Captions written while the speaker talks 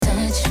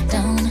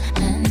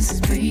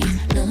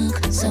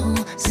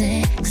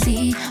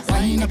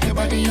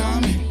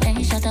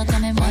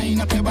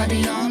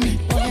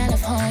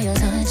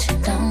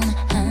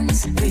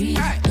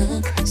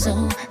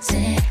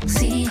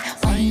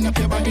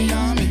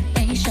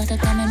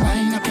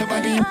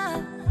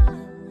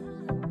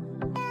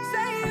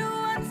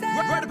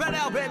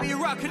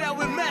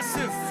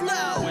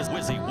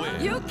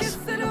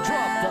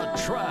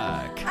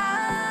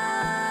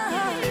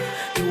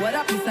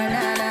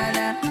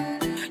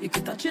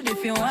touch it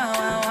if you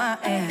want,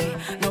 eh.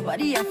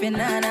 Nobody have to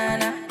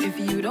na. If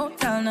you don't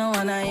tell no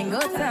one, I ain't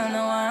gonna tell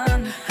no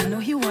one. I know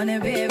you want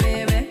it,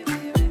 baby.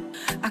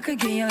 I could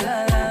get you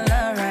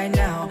la right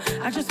now.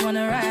 I just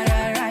wanna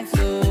ride.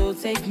 So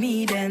take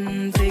me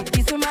then, take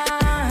me to my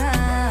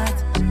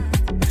heart.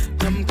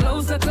 Come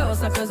closer,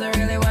 cause I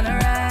really wanna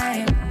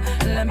ride.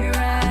 Let me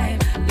ride,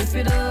 lift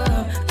it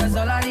up, that's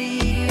all I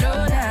need.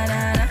 Oh,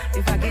 na.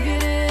 If I give you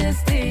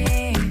this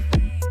thing,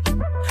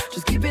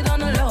 just keep it on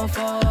the low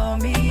for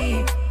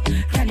me.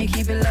 Can you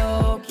keep it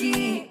low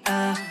key?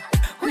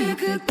 We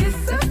could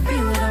kiss if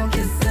you don't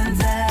kiss and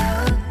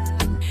tell.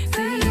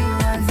 Say you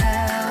want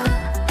tell.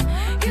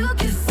 You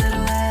kiss it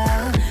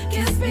well.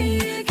 Kiss me.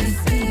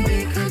 We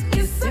could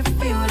kiss if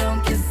you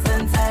don't kiss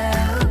and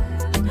tell.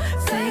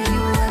 Say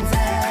you want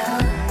tell.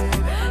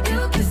 You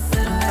kiss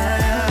it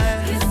well.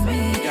 Kiss me,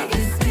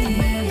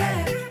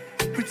 yeah.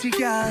 Pretty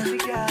girl,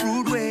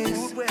 rude ways,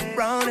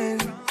 browning.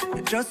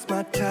 You're just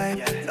my type.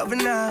 Loving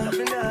now,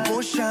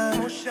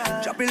 motion.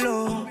 Drop it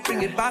low,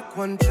 bring it back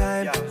one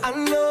time. I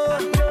know,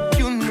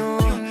 you know,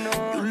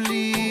 you're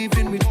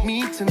leaving with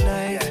me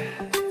tonight.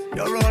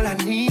 You're all I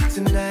need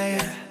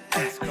tonight.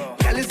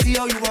 Girl, you see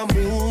how you are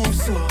move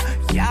so.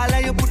 Yeah,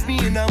 like you put me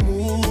in a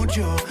mood,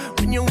 yo.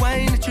 When you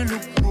whine it, you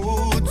look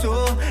rude,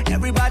 so.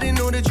 Everybody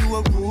know that you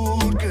a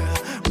rude girl.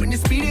 When you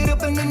speed it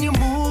up and then you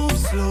move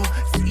slow.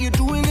 See you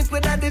doing it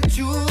with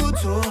attitude,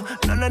 so.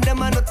 None of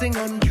them are nothing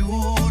on you,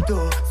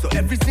 though. So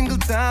every single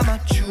time I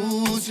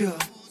choose you.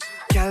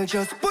 Girl,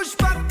 just push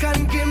back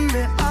and give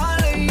me all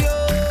of you.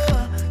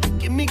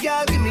 Give me,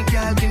 girl, give me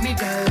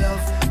that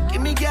love.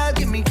 Give me, girl,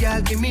 give me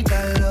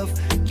that love.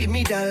 Give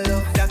me that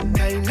love, that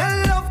kind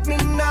of love. Me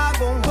nah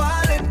gon'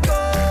 want let go.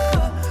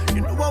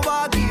 You know I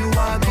want give you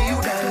that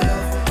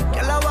love.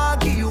 Girl, I want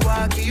give you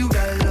that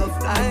love.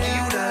 I give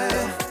you that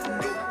love.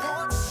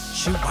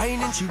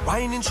 She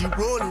whining, she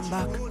rolling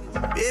back.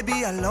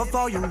 Baby, I love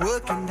how you're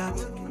working that.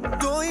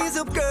 Go ease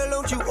up, girl,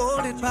 don't you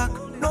hold it back.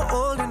 No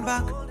holding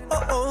back.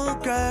 Oh,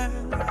 girl.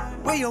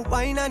 Where you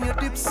whine and your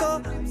dip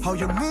so. How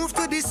you move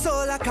to the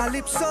soul like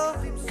calypso,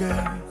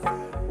 girl.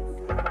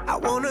 I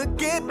wanna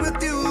get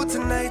with you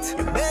tonight.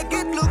 You make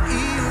it look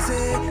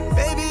easy.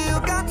 Baby, you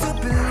got to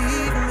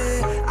believe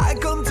me. I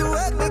come to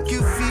help make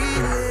you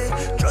feel it.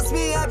 Trust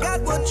me, I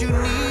got what you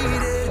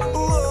needed.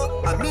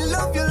 Oh, I'm in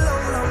love you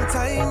long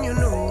time, you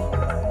know.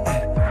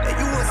 And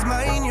you was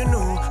mine, you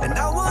know. And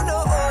I wanna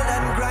hold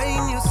and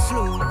grind you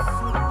slow.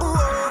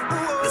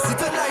 You see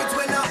tonight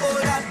when I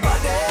hold that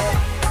body,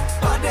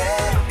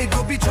 it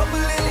could be trouble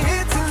in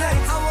here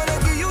tonight. I wanna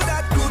give you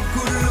that good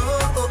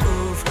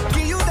love.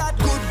 Give you that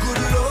good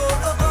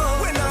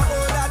love. When I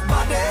hold that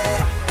body,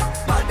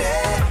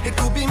 it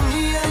could be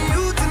me and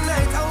you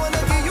tonight. I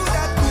wanna give you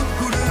that good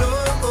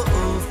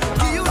love.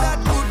 Give you that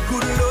good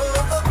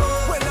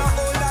love. When I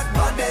hold that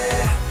body.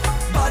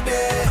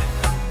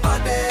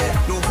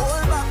 No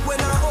hold back when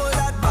I hold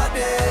that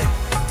body.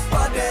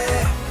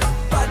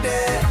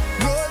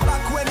 Roll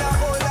back when I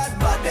hold that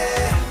body.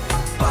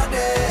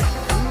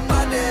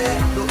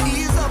 No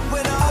ease up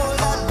when I hold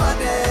that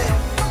body.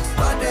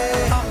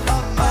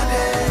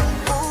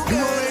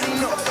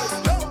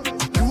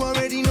 You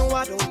already know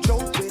I don't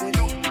joke with it.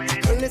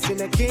 Girl, it's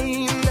in a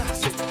game.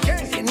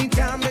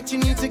 Anytime that you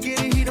need to get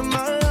a hit of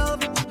my love,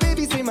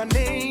 baby, say my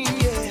name,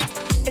 yeah.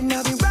 And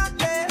I'll be right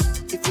there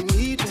if you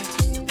need me.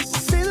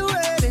 Say the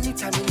word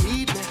anytime you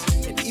need me.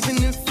 And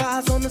even if I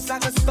was on the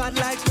soccer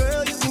spotlight,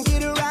 girl, you can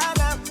get it right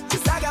now.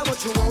 Cause I got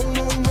what you want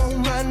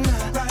right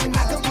now. And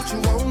I can put you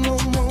on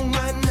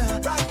right now.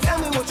 Tell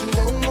me what you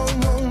want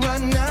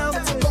right now.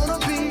 What's it gonna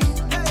be?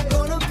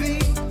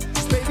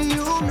 Cause baby,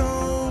 you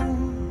know.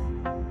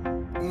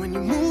 When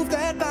you move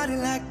that body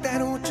like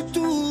that, what you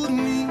do to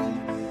me.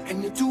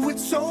 And you do it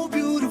so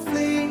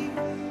beautifully.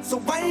 So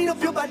wind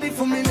up your body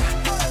for me now.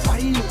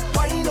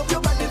 Wind up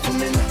your body for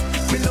me now.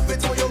 Me love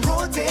it how you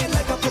rotate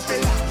like a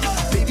propeller.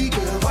 Baby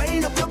girl,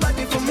 wind up your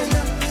body for me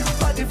now.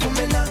 Body for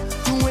me now.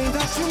 The way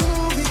that you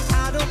move it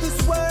out of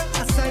this world. I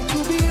signed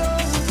to be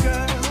yours,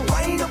 girl.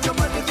 Wind up your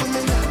body for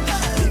me now.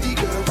 Baby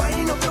girl,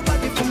 wind up your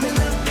body for me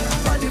now.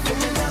 Body for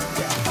me now.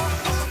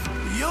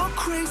 Your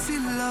crazy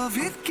love,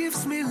 it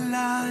gives me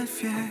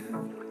life, yeah.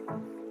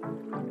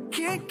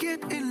 Can't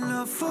get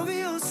enough of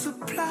your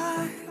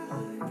supply.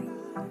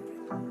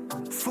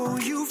 For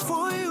you,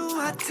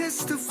 I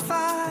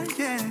testify,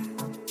 yeah.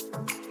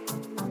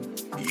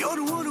 You're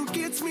the one who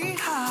gets me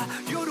high.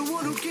 You're the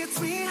one who gets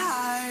me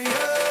high,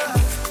 yeah.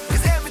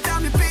 'Cause every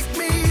time you pick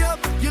me up,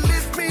 you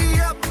lift me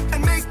up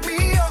and make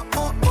me up,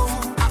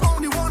 I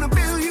only wanna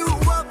build you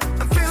up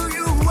and fill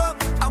you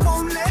up. I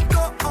won't let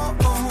go,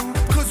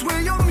 'Cause where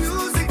your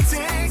music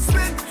takes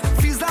me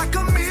feels like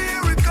a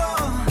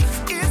miracle.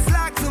 It's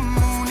like the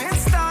moon and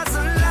stars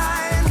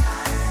align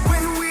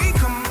when we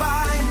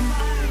combine.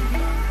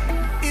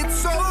 It's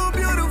so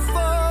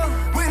beautiful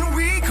when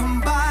we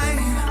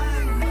combine.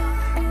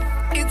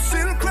 It's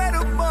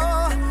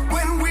incredible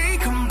when we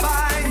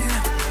combine.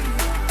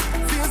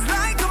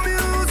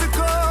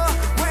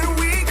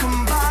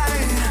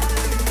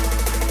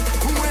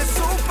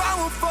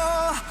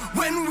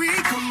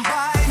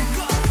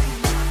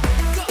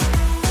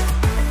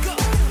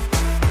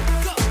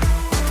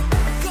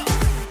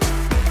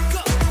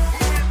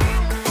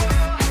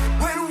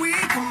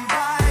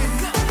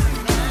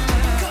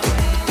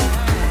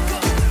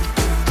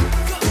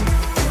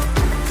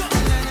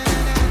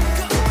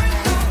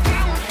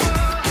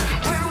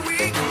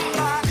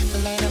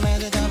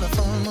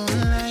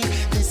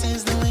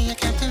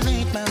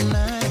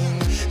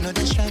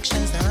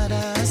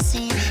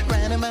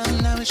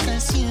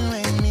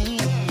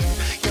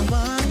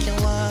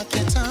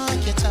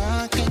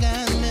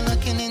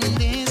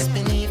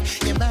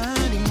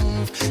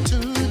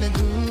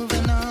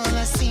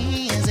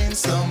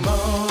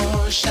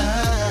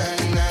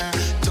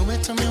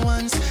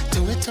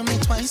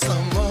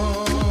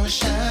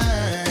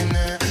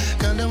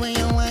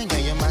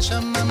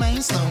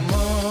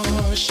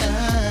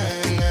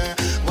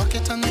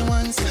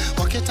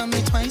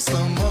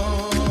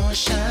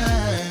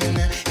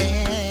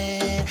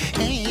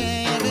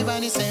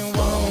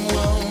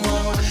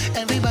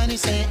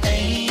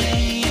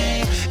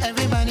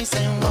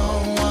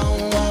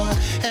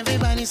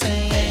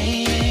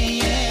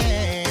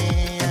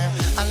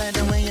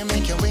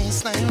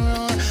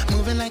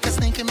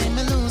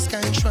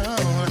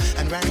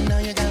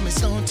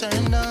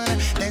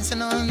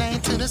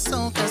 to the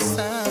soca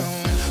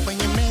sound. When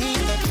you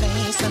make that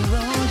face and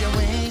roll your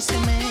waist, you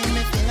make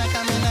me feel like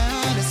I'm in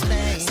outer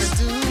space. So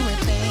do it,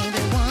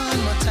 baby, one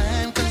more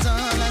time, 'cause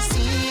all I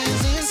see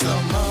is in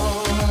slow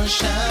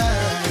motion.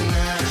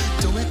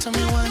 Do it to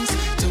me once,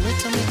 do it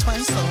to me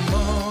twice, slow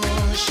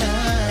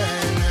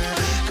motion.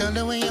 Girl,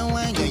 the way you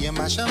whine, yeah, you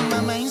mash up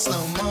my mind,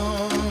 slow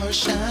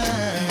motion.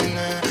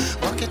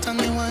 Walk it on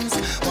me once,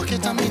 walk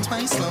it on me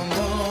twice, slow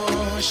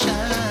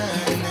motion.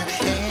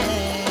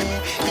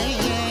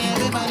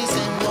 Everybody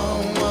say whoa,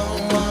 whoa,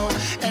 whoa.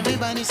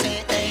 Everybody say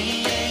hey,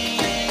 hey,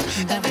 hey.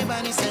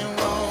 Everybody say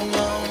whoa,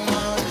 whoa,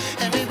 whoa.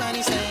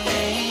 Everybody say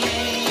hey,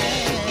 hey,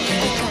 hey,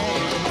 hey.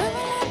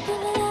 Bubble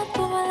up,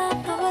 bubble up,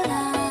 bubble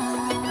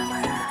up.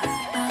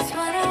 That's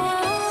what I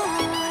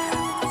want.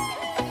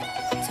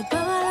 To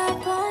bubble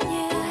up on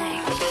you.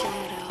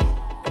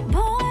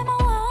 Boy, my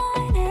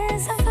wine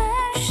is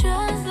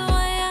affections. The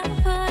way I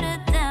put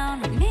it down.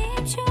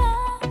 Meet you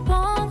up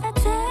on the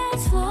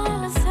dance floor.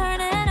 Let's turn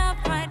it up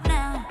right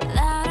now.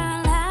 Louder,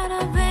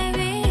 louder,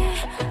 baby.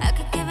 I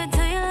could give it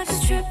to you like a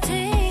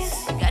striptease.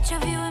 Got you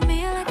viewing me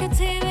like a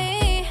TV.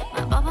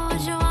 My bubble,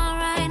 what you want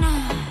right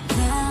now?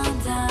 Down,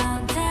 down,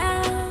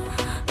 down.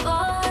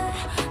 Boy,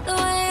 the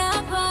way I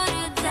put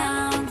it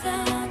down,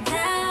 down,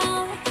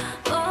 down.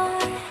 Boy,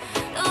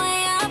 the way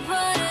I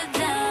put it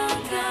down,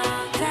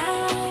 down,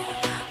 down.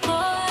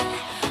 Boy,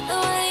 the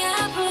way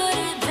I put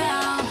it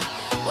down.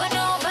 When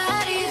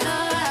nobody's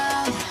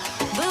around.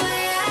 The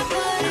way I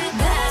put it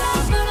down,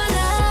 bubble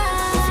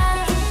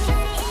up.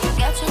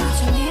 Got you what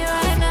you need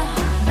right now.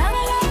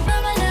 Bubble up,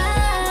 bubble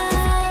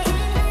up.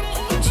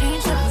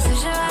 Change the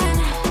position right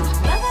now.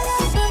 Bubble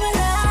up, bubble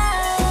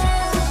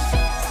up.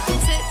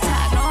 Tick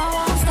tock, no I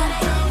won't stop.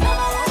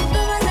 Bubble up,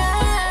 bubble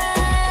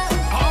up.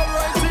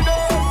 Alrighty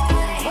then.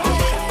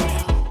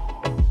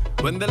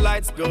 When the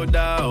lights go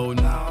down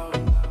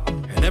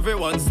and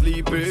everyone's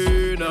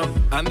sleeping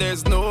and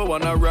there's no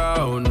one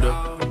around,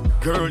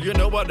 girl, you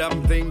know what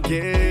I'm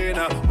thinking.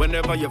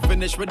 Whenever you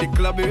finish with the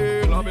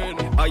clubbing,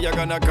 are you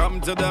gonna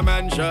come to the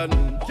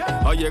mansion?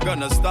 Are you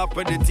gonna stop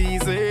with the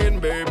teasing?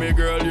 Baby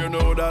girl, you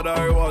know that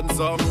I want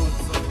some.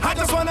 I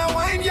just wanna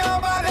wind your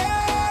body.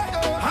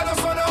 I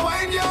just wanna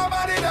wind your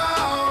body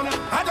down.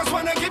 I just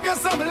wanna give you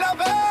some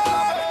love.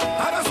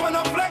 I just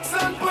wanna flex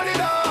and put it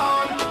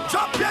on.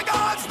 Drop your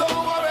guards,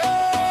 don't worry.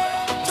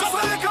 Just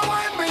a little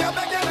wine, me, I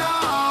beg you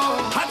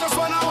now. I just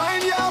wanna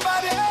wind your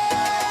body.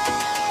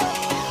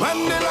 When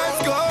the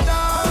lights go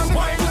down,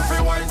 wine your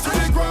free wine to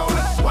the ground.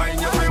 Wine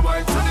your free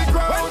wine to the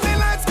ground. When the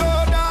lights go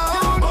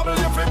down, bubble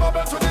your free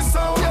bubble to the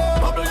sound.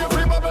 Bubble your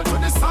free bubble to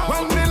the sound.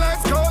 When the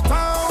lights go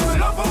down,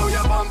 love how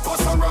your bump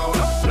us around.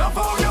 Love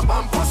how your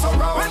bump us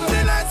around. When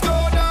the lights go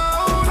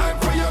down, time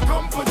for you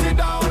come put it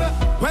down.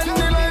 When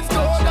the lights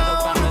go down.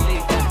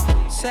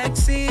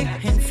 Sexy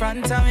in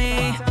front of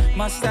me.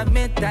 Must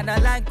admit that I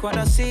like what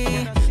I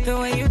see. The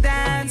way you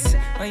dance,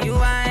 when you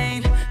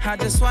whine. I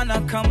just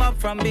wanna come up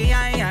from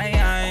behind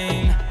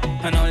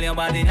and hold your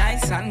body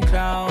nice and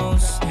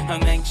close.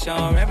 And make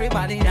sure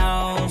everybody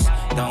knows.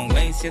 Don't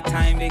waste your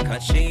time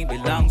because she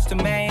belongs to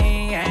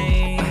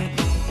me.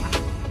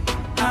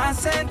 I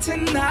said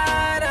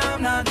tonight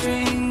I'm not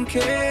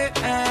drinking,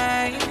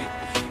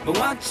 but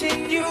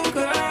watching you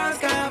girls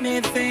got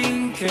me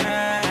thinking.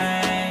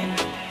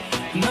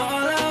 And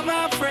all of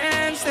my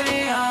friends,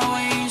 they are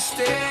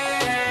wasted.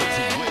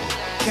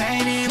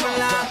 Can't even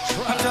lie,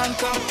 I'm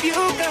drunk off you,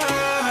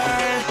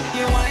 girl.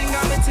 You ain't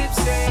got me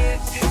tipsy.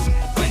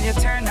 When you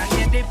turn and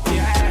you dip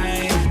your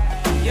head,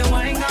 you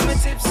ain't got me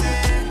tipsy.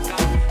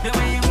 The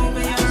way you move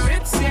your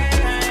hips,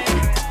 yeah.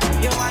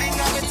 You ain't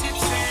got me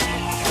tipsy.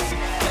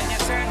 When you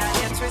turn and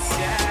you twist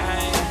your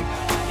head,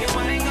 you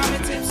ain't got me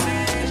tipsy.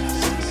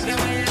 The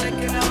way you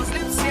licking those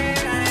lips,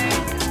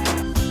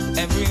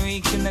 yeah. Every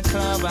week in the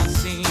club I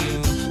see you,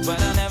 but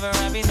I never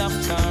have enough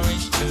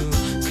courage to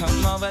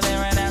come over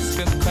there and ask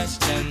a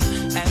question,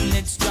 and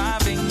it's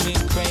driving me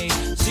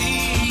crazy.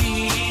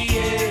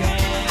 Yeah.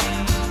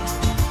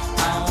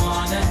 I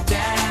wanna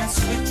dance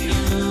with you,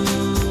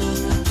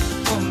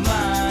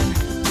 woman,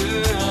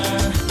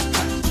 girl.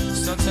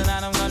 So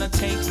tonight I'm gonna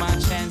take my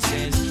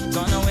chances,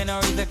 gonna win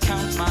or either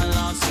count my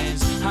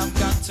losses. I've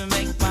got to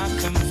make my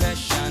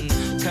confession,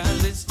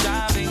 'cause it's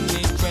driving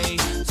me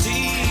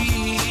crazy.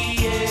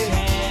 Yeah.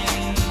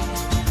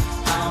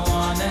 I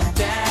wanna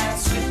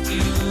dance with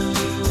you,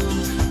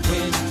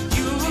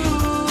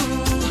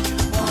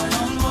 one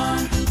on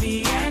one, me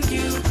and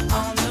you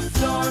on the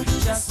floor,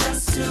 just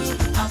us two,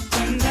 up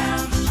and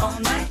down all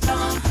night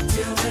long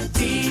till the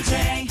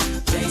DJ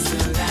plays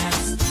the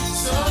last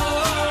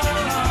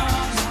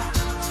song.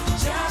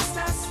 Just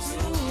us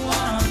two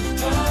on,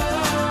 oh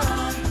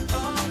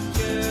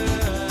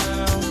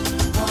girl.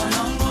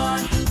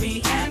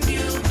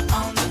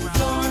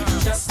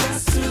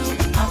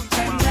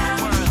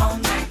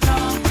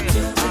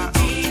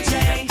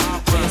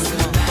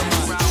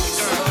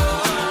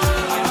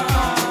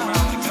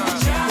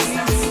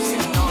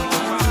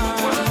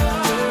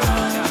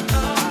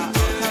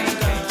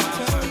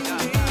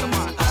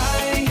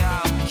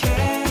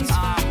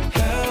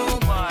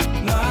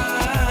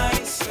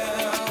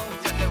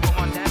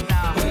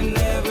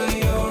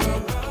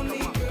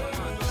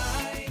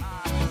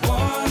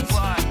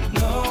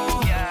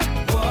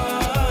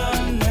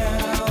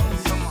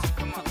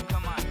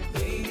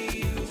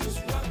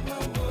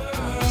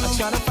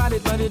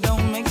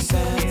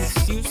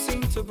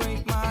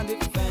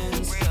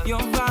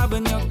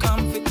 and your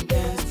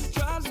confidence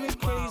drives me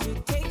crazy,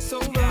 takes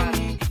over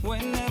me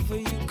whenever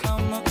you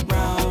come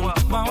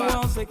around. My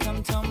walls, they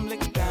come tumbling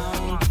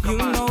down. You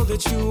know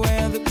that you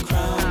wear the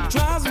crown.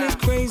 Drives me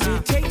crazy,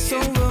 takes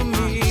over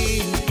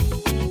me.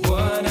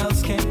 What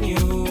else can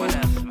you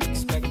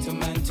expect a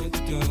man to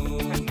do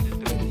when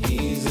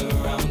he's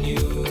around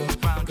you,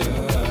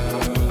 girl?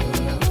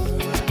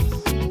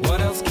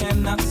 What else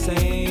can I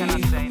say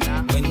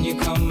when you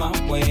come my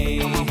way,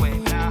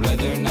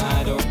 whether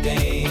night or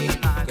day,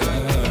 girl?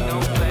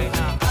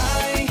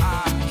 I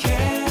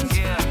can't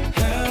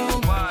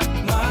help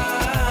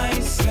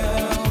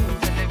myself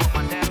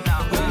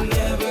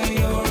whenever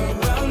you're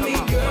around me,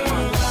 girl.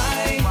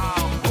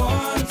 I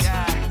want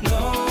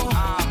no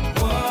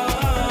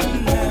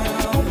one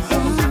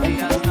else.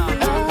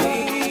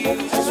 Baby, you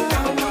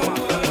surround my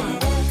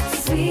world.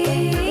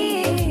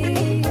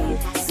 Sweet,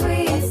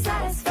 sweet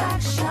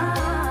satisfaction,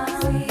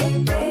 sweet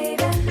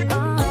baby,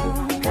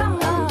 come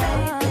on,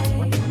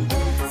 baby.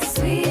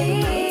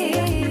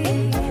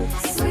 Sweet,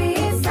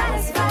 sweet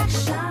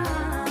satisfaction,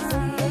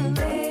 sweet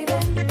baby,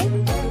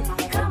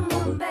 come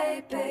on,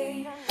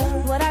 baby.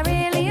 What I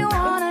really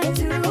wanna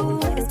do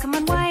is come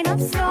and wind up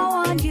slow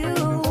on you.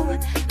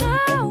 I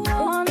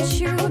want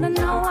you to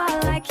know I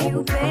like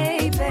you,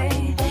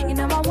 baby. You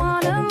know I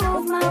wanna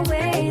move my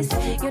waist.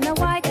 You know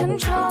I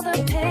control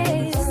the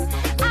pace.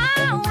 I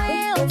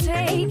will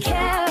take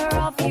care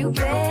of you,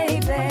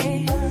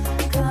 baby.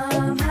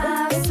 Come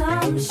have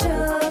some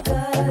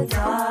sugar,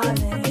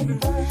 darling.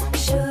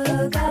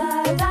 Sugar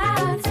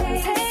that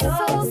tastes so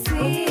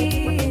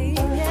sweet.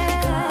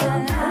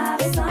 Come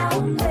have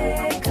some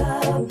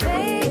liquor,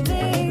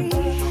 baby.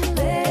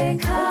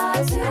 Liquor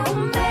to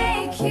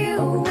make you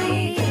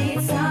weak.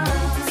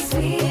 Some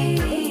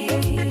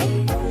sweet,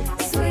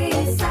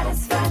 sweet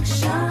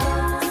satisfaction.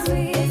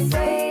 Sweet,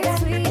 sweet,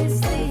 sweet,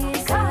 sweet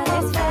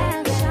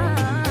satisfaction.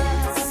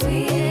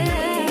 Sweet,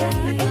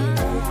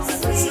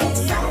 sweet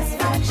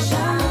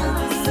satisfaction.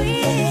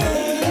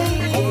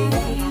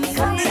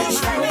 Come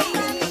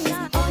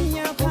On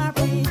your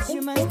carpet,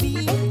 you must be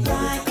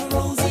like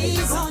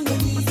roses on your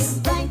knees,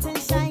 bright and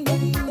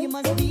shiny. You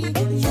must be.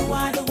 You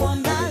are the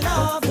one I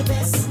love the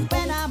best.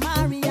 When I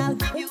marry, I'll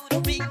give you the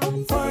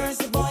ring.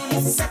 First boy,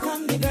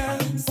 second the girl.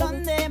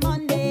 Sunday,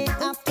 Monday,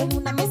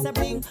 afternoon, I miss a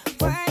bring.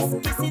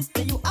 First kisses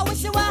to you. I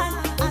wish you one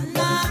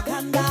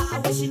anaconda. I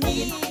wish you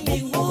need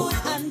big wood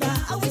under.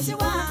 I wish you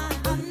one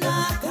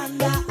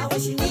anaconda. I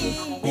wish you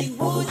need big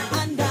wood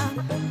under.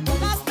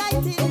 Last night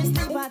in my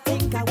sleep, I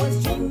think I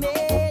was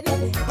dreaming.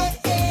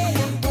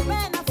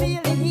 When I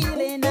feel the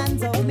healing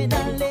hands of me,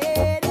 darling.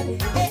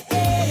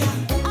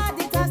 I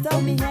did touch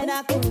on me head,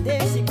 I could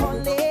there she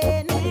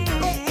calling.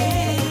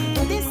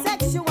 This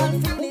sexual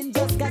feeling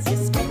just got she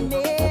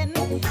screaming.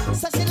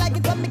 So she like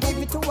it when me give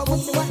it to her, when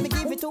she want me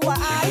give it to her. I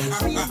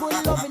real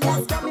good loving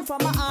that's coming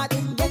from my heart.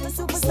 Get a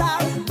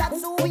superstar,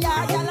 that's who we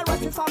are. Y'all are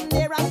rushing from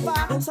near and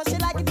far. So she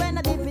like it when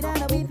I dip it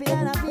and I whip it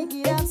and I pick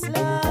it up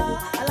slow.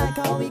 I like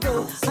how we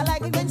go. I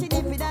like it when she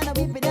dip it and I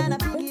whip it and I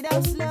pick it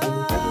up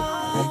slow.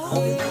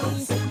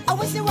 I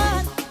wish you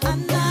want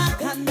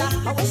anaconda.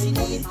 I wish you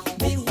need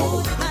big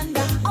wood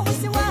under. I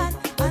wish you want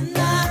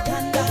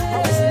anaconda. I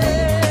wish you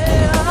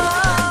need.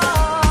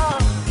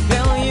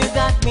 Girl, you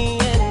got me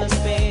in the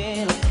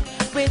spin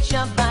with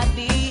your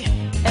body,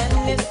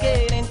 and it's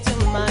getting to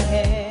my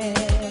head.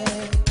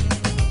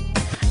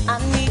 I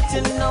need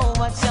to know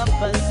what's your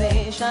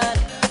position.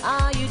 I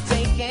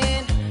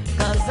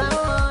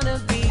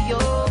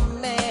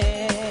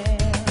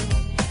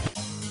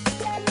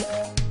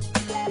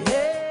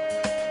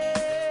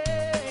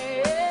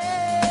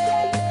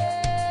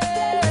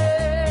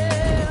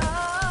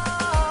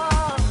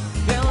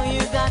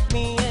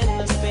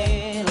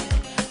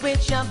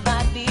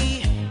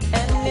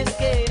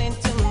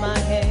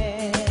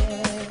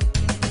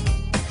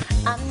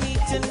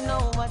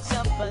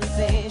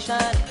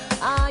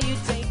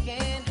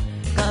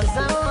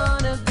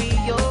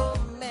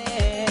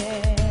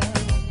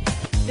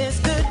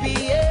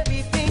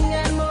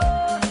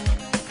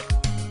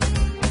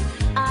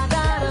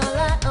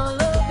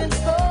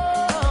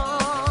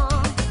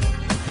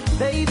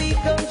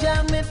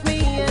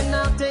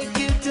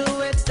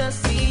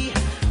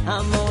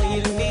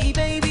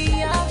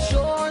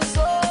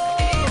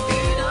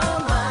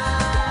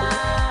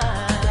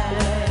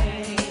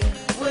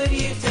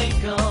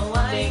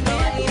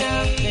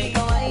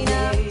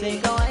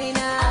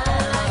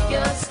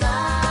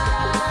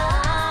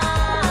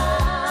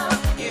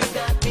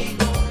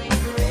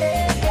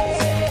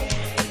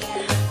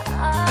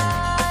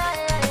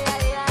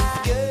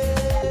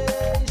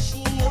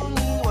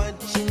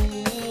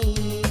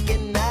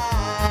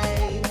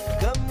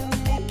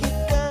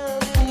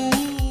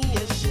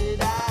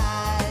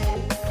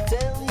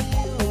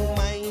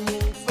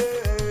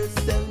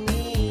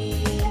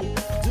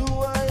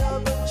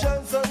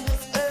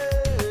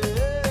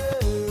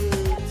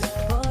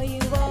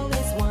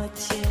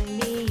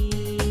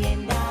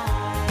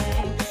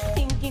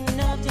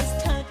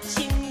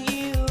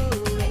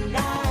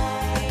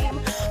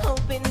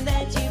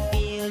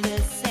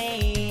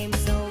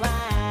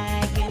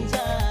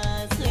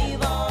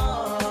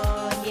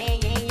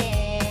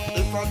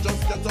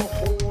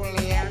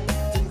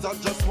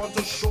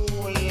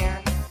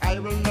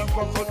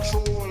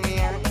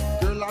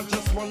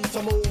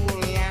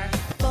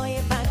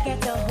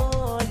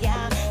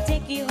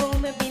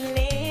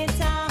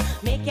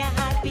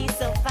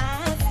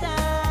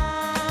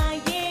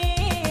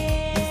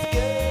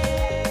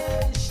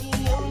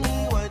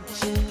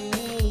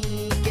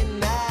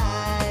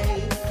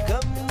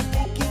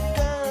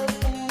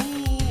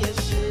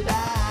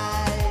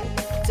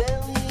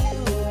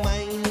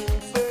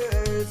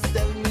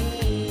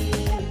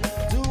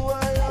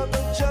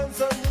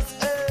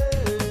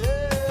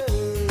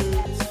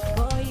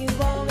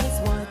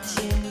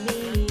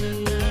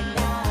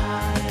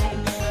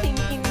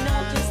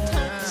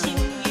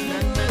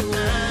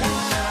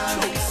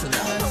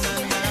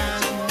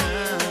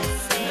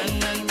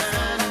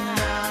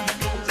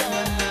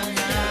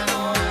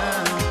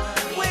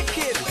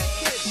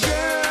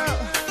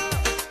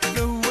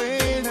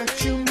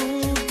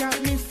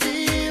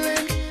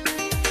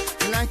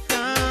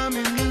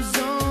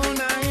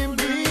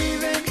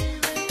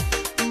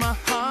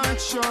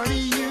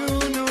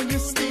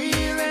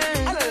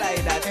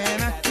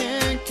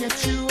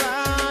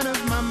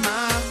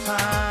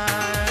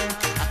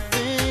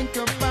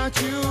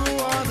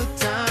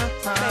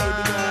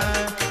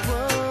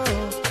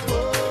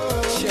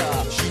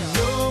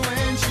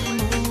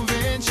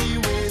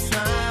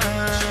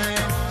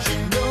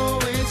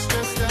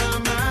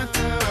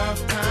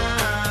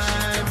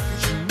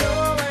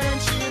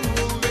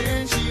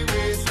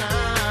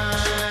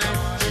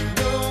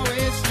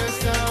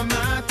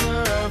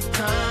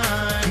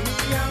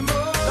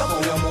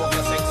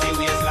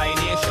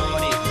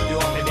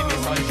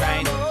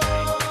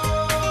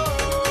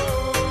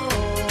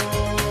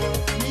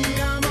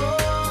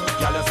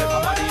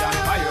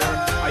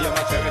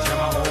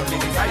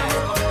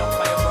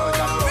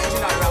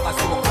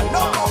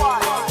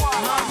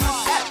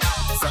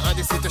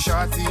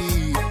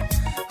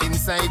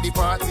inside the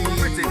party.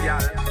 Pretty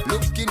girl.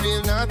 Looking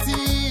real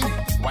naughty,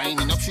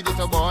 winding up she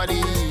little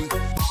body.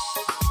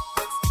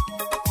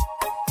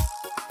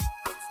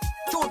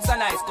 Toots are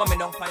nice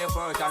coming on for your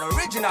version.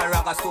 Original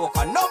Raga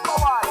Soca, number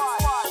one.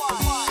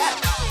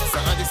 So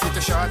this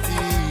little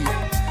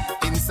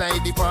shorty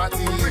inside the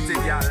party. Pretty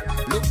girl.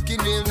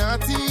 Looking real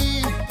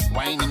naughty,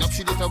 winding up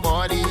she little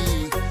body.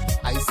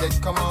 I said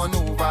come on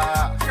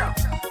over,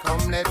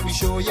 come let me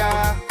show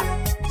ya.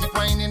 Keep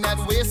winding that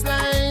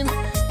waistline.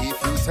 If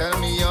you tell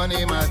me your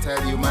name, I'll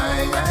tell you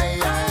my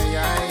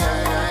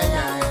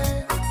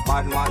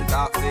Bad man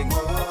talking.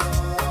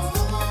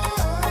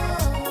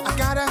 I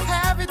gotta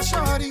have it,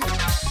 shorty.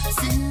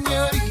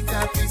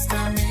 Señorita, please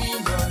tell me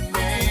your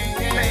name.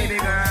 Baby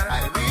girl.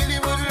 I really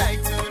would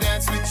like to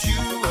dance with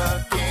you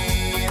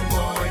again,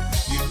 boy.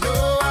 You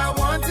know I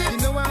want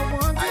it.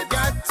 I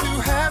got to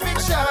have it,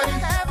 shorty.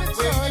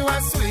 When you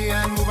are sway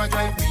and move, I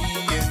drive me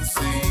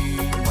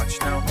insane. Watch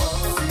now.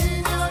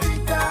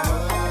 Señorita,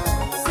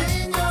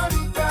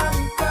 señorita,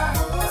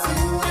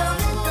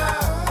 señorita,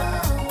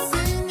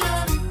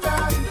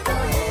 señorita,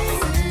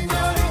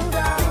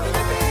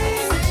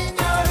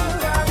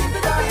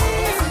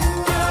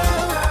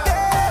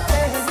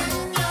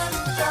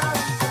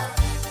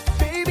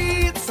 Baby,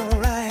 it's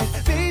alright.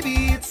 Baby,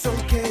 it's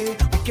okay.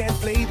 We can't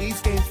play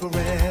these games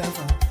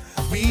forever.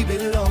 We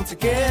belong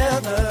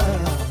together.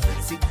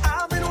 See,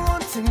 I've been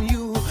wanting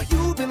you.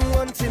 You've been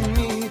wanting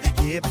me.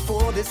 Yeah,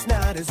 before this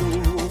night is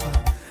over,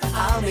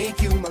 I'll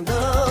make you my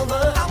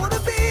lover. I wanna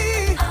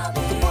be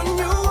the one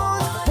you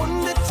want,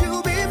 one that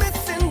you'll be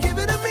missing. Give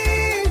it to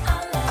me.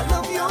 I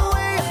love your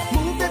way.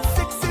 Move that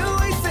sexy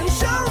waist and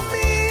show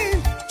me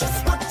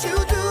just what you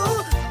do.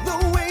 The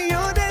way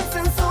you're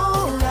dancing, so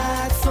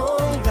right, so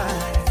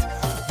right.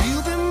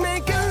 You've been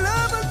making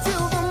love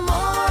until the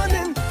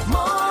morning,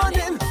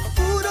 morning.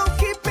 Ooh, don't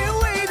keep me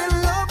waiting.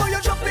 Love, oh, you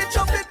chop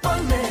it for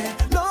me.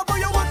 Love, oh,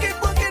 you work it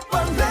for me.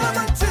 Love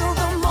until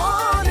the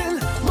morning,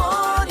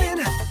 morning.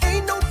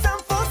 Ain't no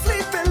time for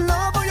sleeping.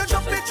 Love, oh, you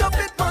chop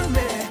it for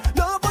me.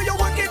 Love, oh, you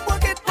work it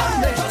for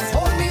me. Just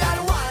hold me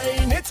and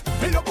wine it.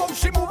 Feel up how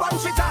she move and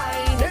she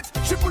time it.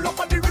 She pull up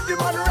on the rhythm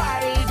and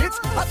ride it.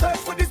 I search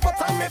for this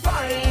spot and me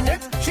find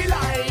it. She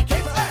like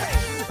it. Hey.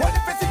 What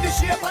if it's in the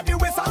shape of the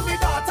waist and the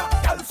daughter?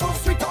 Girl so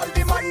sweet, all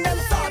the man them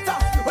starter.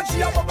 When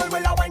she a bubble,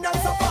 well I wine and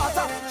support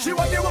her. She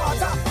want the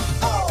water.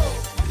 Oh,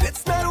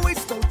 let's not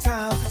waste no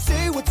time.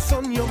 Say what's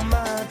on your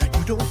mind.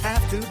 You don't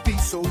have to be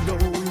so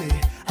lonely.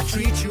 I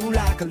treat you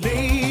like a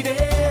lady.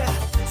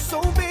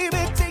 So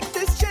baby, take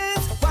this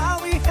chance while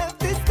we have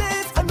this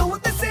dance. I know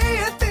what they say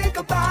and think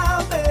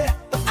about me,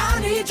 but I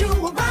need you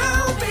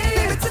around me.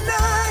 Baby,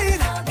 tonight,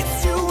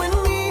 it's you and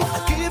me.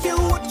 I'll give you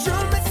what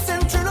you're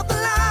missing. Turn up the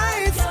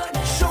lights.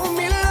 Show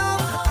me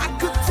love. I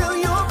could tell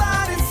your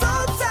body's so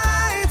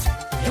tight.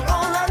 You're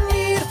all I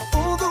need.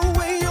 Oh, the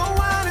way you're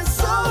whining,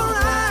 so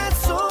right,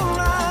 so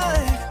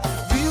right.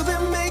 We've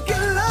been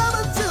making love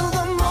until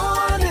the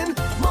morning,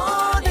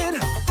 morning.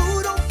 Ooh,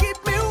 don't keep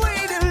me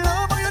waiting.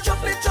 Love, oh, you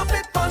chop it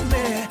for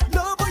me.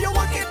 Love, oh, you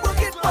work it for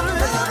me.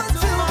 Love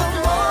until the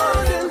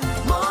morning,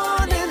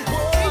 morning.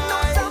 Ain't no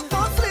time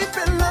for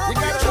sleeping. Love,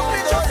 oh, you chop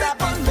it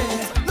for me.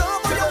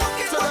 Love, oh, you work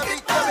it for me.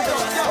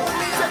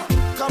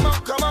 Come on,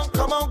 come on,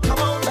 come on, come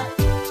on.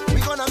 We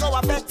gonna go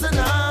a bed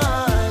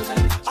tonight.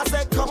 I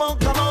said, come on,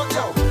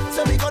 yo.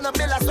 So we gonna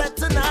build a sweat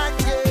tonight,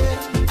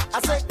 yeah. I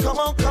said, come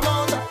on,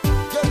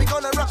 yeah. We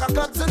gonna rock a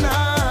club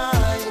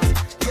tonight,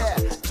 yeah.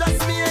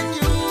 Just me and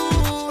you.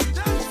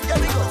 Yeah,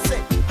 we gonna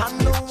say, I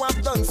know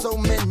I've done so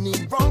many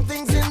wrong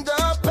things in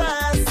the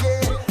past,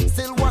 yeah.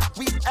 Still what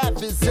we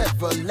have is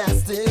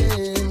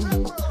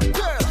everlasting.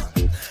 Girl,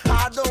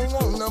 I don't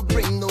wanna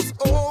bring those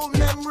old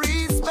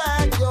memories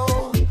back,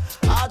 yo.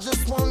 I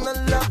just wanna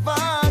love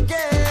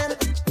again.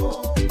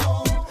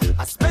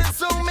 I spent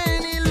so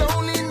many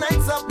lonely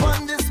nights up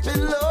on this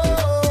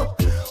pillow,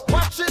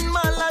 watching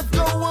my life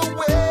go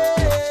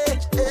away.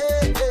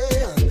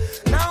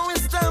 Now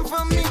it's time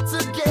for me to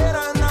get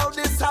on out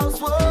this house,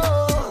 whoa.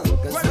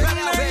 'Cause when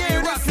I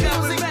hear this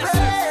music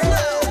play,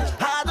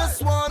 I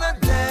just wanna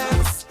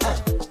dance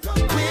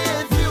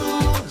with you.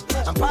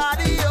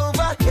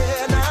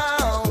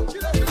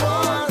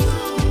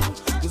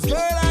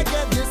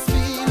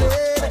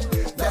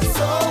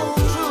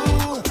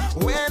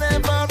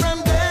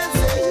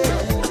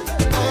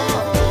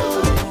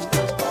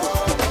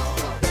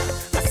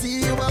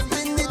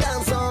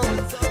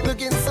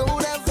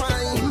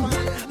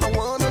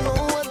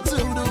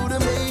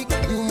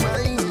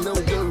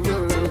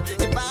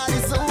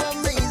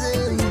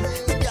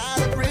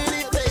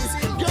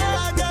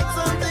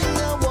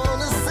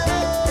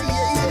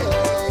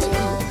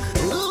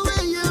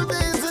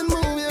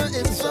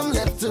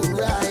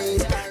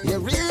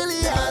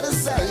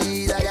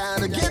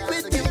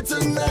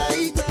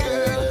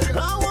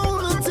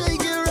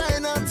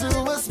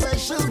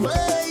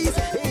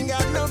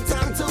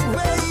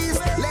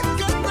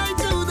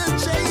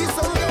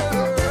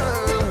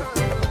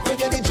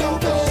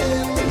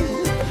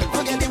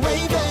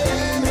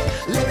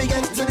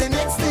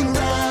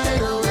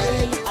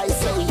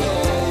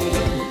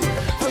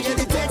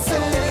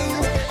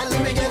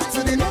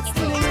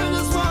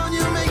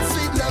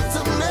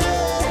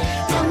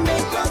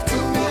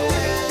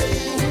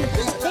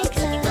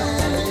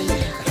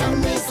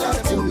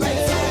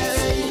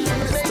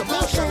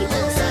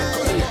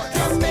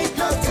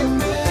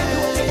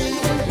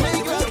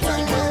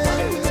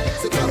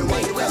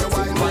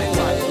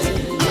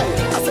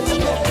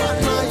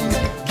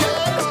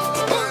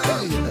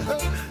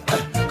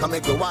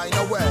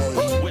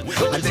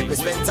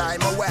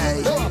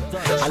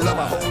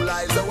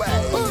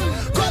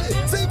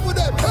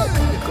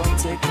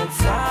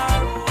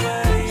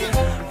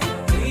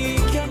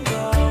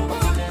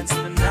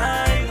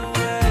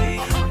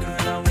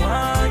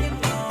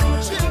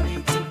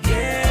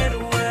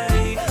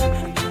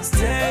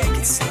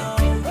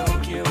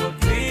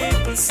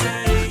 people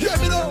say. Yeah,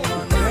 me know.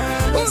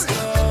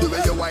 The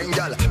way you wine,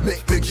 girl,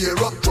 make me gear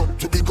up. Jump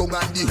to the gong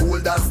and the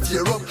hold and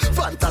steer up.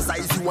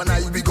 Fantasize you and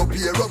I, we go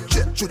pair up.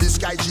 Jet to the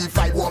sky,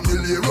 G5, warm the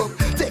layer up.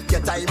 Take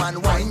your time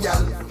and wine,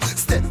 girl.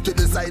 Step to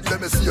the side,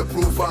 let me see your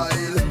profile.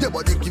 Your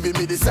body giving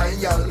me the sign,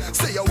 girl.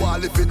 Say you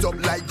want lift it up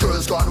like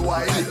girls gone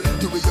wild.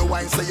 The way you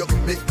wine, say you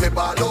make me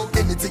ball out.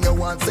 Anything you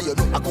want, say you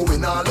know I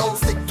going all out.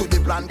 Stick to the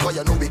plan, cause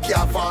you know we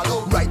can't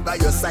follow. Right by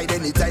your side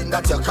anytime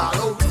that you call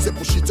out. Say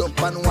push it up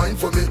and wine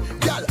for me,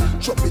 girl.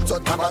 Drop it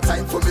out, have a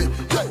time for me.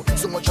 Yo,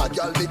 so much a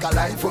girl make a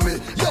line for me.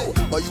 Yo,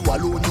 but you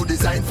alone, you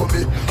design for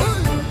me.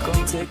 Hey.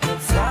 Come take me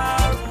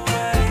far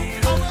away.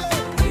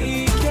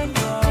 We can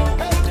go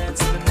dance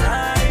the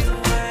night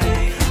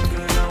away.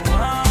 Girl, I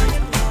want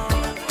you know.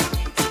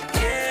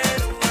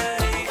 Get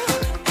away.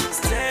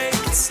 Just take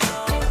it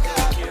slow.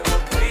 Care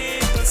what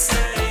people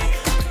say.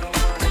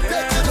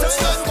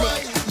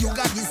 You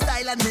got the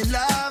style and me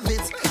love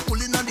it.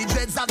 Pulling on the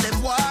dreads of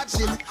them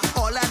watching.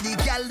 All of the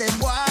gal them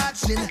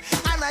watching.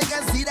 And I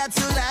can see that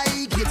you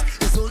like it.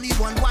 There's only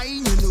one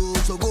wine you know.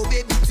 So go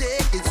baby,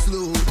 take it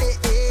slow. Hey,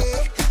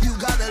 hey. You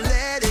gotta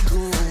let it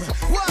go.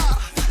 Wow.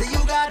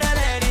 You gotta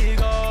let it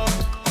go.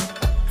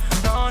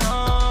 No,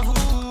 no,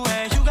 ooh,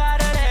 and you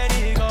gotta let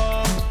it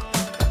go.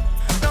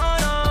 No,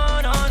 no,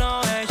 no,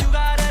 no, and you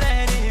gotta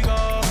let it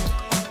go.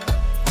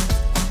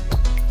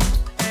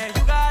 And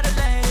you gotta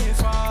let it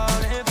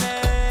fall in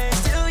place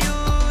till you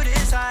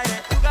decide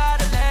it. You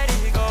gotta let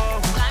it go.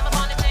 Climb up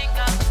on the tank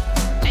up,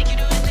 make you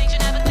do the things you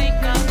never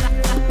think of.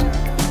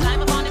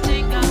 Climb up on the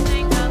tank up,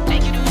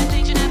 make you do the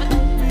things you never.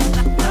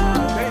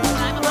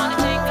 Climb up on the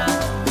tank up,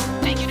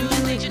 make you do the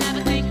things you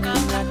never think of.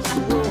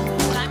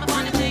 Climb up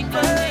on the tank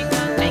up,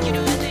 make you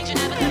do the things you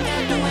never think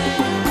of.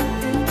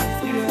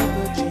 If you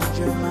ever change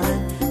your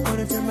mind,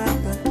 wanna turn back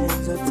the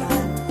hands of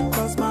time.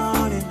 Cross my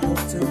heart and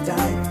hope to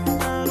die.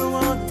 I don't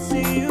wanna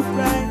see you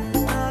cry.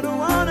 I don't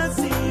wanna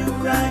see you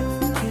cry.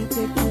 Can't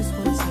take this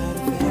one side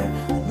of fair.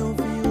 I know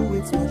for you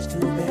it's much to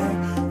bear.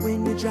 When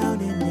you're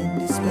drowning in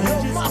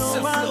despair, just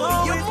know I'll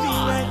always be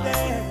right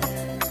there.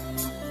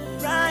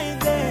 Right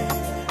there.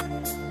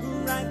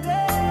 Right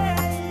there.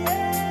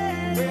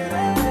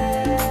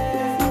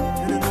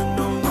 No, one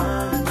no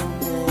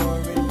more.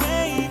 And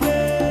baby,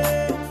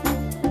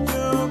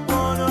 you're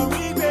gonna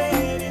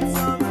regret it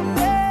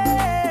someday.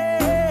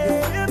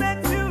 You feel that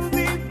you'll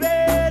be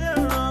better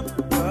off,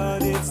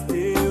 but it's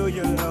still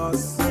your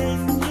loss.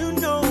 And you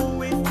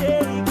know it,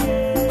 take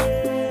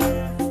it.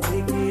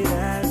 Take it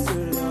as a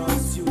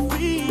loss. You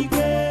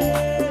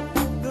regret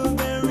the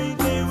very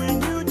day when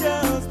you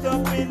just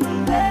up in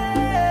there.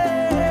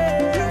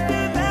 You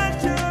feel that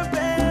you're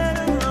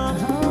better off,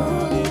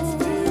 but it's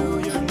still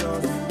your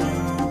loss. You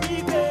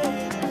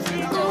regret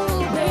it.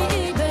 Ooh,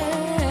 baby.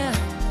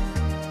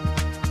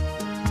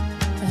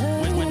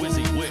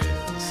 Wizzy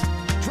Wiz,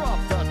 drop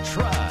the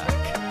track.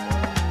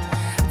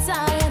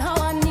 Darling, how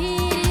I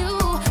need you.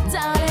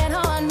 Darling,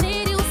 how I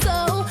need you so.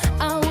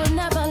 I would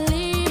never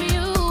leave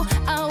you.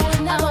 I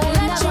would never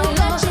let you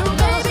go.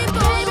 Baby,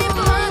 baby,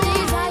 my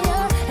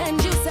desire. And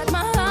you set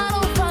my heart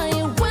on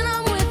fire. When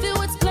I'm with you,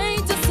 it's plain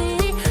to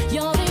see.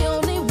 You're the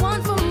only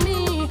one for me.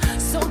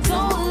 So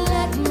don't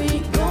let me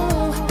go.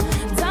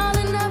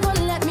 Darling, never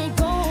let me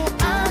go.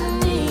 I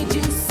need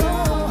you so.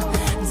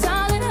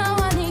 Darling, how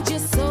I need you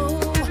so.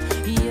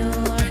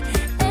 You're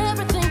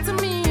everything to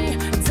me.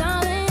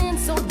 Darling,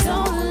 so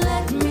don't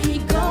let me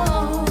go.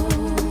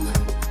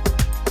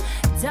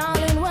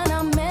 Darling, when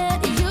I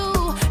met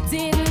you,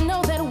 didn't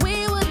know that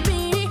we would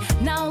be.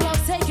 Now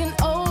love's taking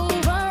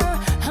over.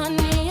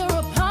 Honey, you're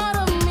a part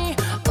of me.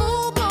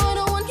 Ooh, boy,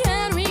 no one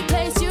can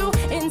replace you.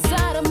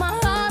 Inside of my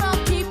heart,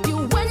 I'll keep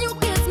you. When you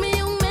kiss me,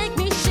 you make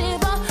me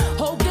shiver.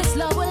 Hope this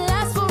love will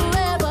last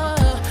forever.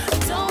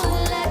 Don't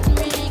let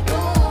me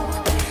go.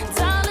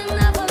 Darling,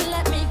 never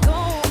let me go.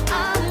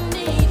 I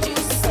need you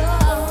so.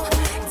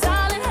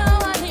 Darling, how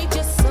I need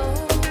you so.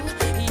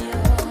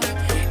 You're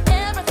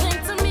everything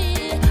to me.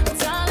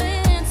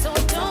 Darling, so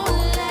don't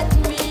let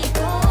me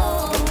go.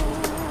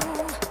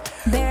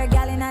 Bear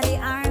gal inna the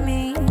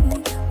army.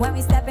 When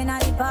we step inna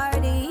the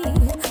party,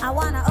 I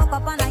wanna hook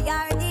up on a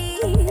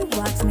yardie.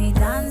 Watch me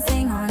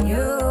dancing on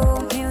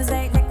you.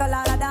 Music like a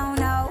lot I don't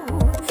know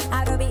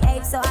how to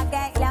behave, so I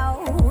get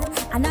low.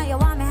 I know you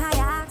want me how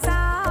you act, so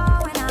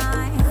when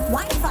I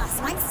wine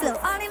fast, wine slow.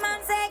 All the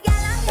man say,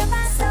 "Girl, I'm your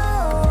paso."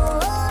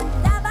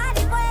 La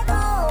body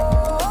fuego,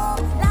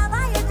 la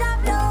vaya drop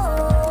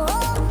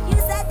low. You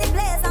set the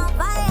place on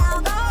fire.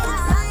 Go,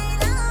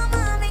 baila,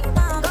 mami,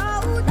 go,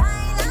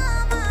 baila,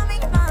 mami,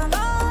 go,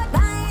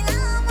 baila,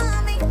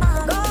 mami,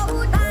 go,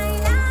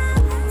 baila.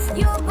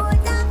 You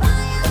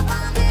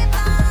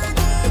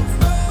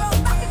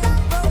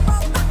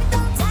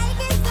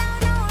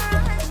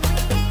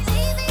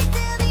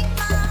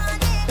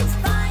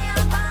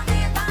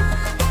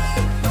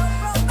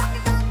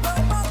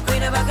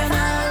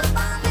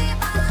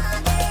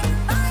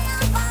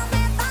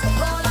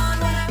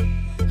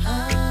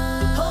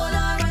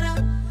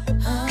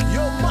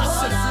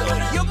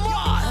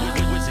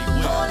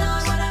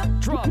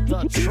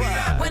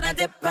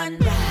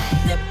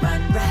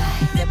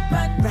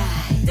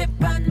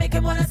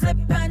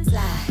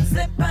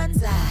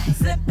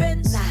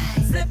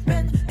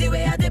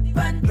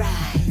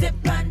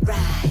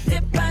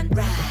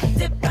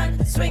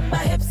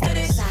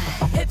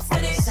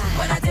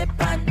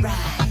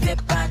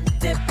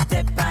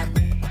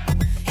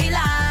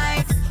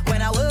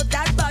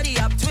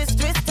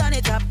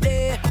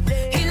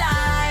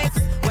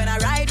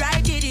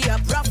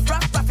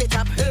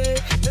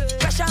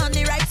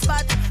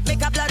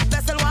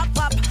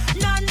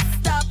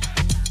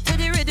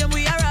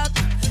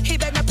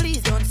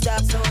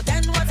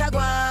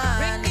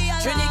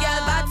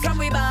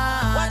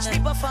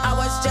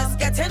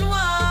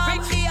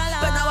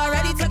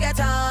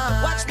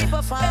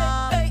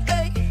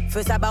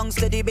First I bounce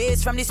to the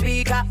bass from the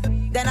speaker.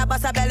 Then I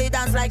bust a belly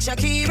dance like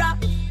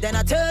Shakira. Then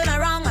I turn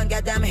around and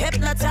get them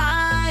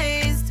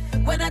hypnotized.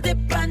 When I dip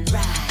and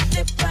ride,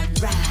 dip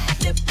and ride,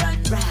 dip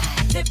and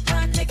ride, dip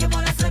and make him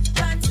wanna slip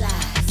and slide,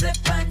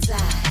 slip and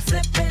slide,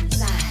 slip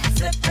inside,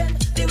 slipping.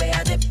 The way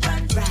I dip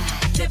and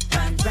ride, dip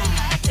and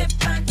ride,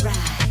 dip and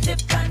ride,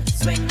 dip and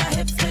swing my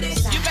hips to the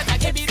side. You better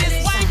give me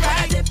this wine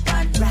right. Dip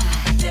and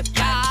ride, dip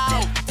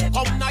and dip.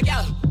 Come now,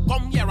 girl.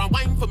 Come here and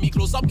wine for me,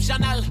 close up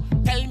Chanel.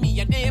 Tell me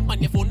your name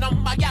and your phone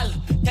number, girl.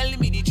 Tell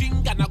me the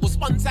drink and I go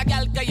sponsor,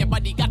 girl. Cause your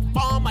body got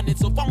form and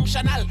it's so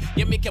functional.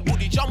 You make your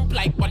booty jump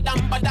like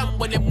badam badam.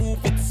 When you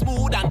move it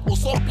smooth and oh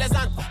so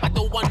pleasant. I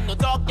don't want no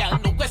dog, girl,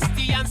 no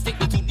questions. Take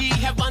me to the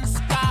heavens,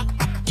 car.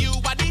 You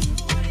are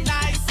the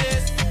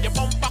nicest. Your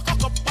bumper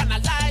cock up and I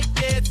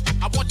like it.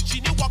 I'm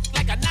watching you walk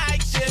like a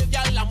night shift,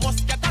 girl. I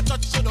must get a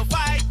touch to the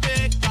fight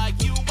it. Cause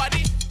you are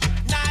the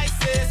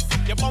nicest.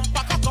 Your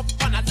bumper cock up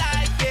and I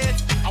like it.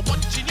 I'm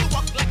watching you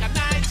walk like a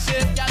night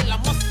shift, girl. I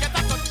must get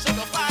a touch to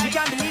the fight. You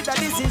can't believe that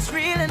this is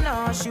real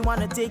enough. She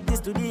wanna take this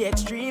to the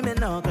extreme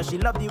enough. Cause she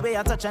love the way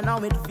I touch her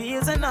now it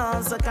feels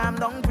enough. So calm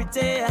down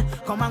pretty.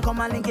 Come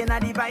and link in a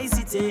device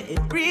city. It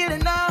real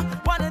enough.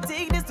 Wanna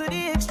take this to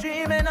the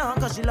extreme enough.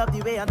 Cause she love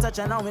the way I touch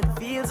her now it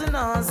feels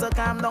enough. So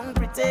calm down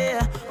pretty.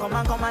 Come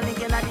and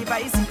link in a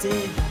device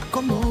city.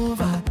 Come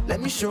over, let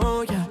me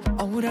show ya.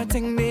 All that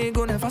thing me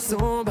go never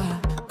sober.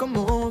 Come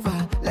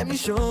over, let me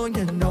show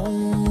ya. No,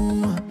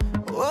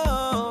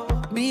 oh,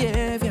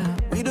 behavior,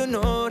 we don't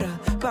know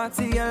that.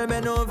 Party girl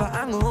bend over,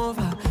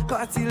 hangover.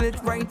 Party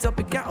lit right up,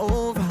 it got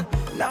over,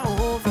 now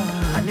over.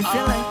 And if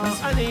you like me,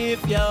 and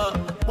if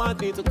you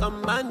want me to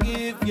come and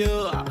give you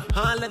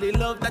all of the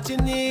love that you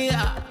need,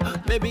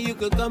 maybe you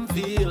could come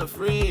feel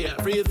free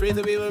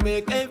to be able to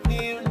make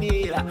everything you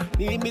need.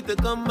 Need me to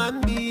come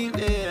and be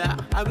there.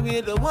 I'll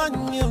be the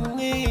one you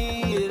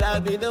need.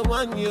 I'll be the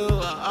one you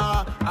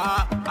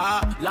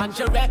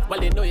lingerie,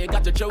 well you know you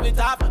got to show it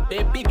off.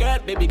 Baby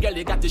girl,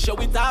 you got to show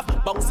it off.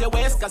 Bounce your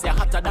waist, cause you're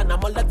hotter than a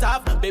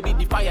Molotov. Baby,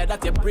 the fire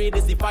that you breathe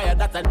is the fire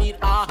that I need.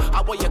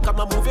 I want you come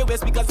and move your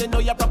waist because you know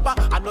you're proper.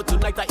 I know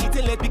tonight I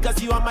eating late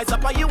because you are my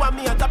supper. You and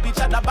me on top each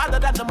other, better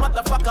than the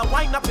motherfucker.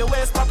 Wind up your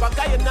waist, proper,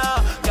 cause you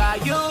know.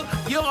 Cause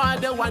you are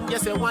the one,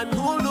 yes, the one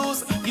who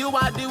lose. You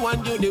are the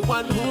one, you're the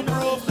one who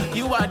prove.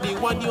 You are the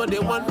one, you're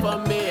the one for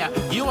me.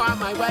 You are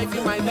my wife,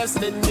 you're my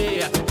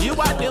destiny. You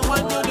are the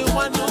one, you're the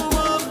one who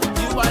move.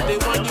 You are the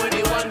one, you're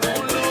the one who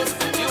lose.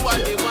 You are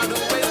the one who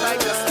plays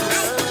like a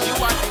snake. You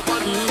are the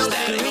one who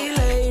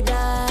lady.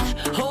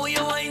 Oh,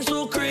 you ain't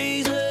so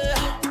crazy.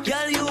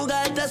 Girl, you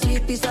got that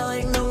sweet piece of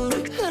wine on me,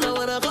 and I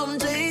wanna come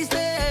taste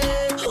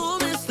it. Oh,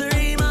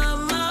 mystery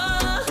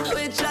mama,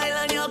 which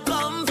island you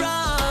come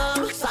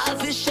from?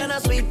 Saltfish and a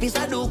sweet piece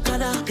of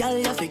ducana. Girl,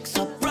 you fix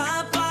up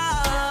proper.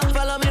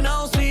 Follow me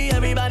now, see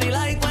everybody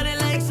like what they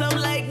like. Some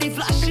like the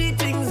flashy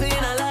things in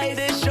a light.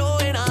 They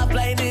showing off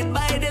blinded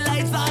by the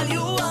lights. All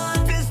you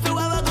want is to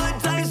have a good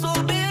time, so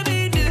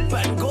baby dip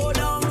and go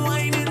down,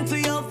 wine into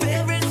your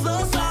favorite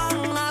slow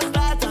song. Now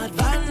start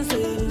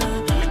advancing,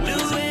 the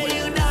way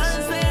you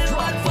dancing.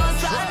 But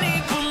first I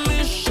need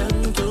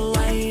permission to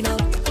wind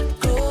up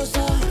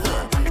closer.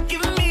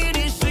 Give me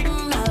the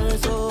signal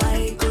so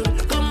I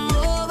could come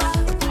over.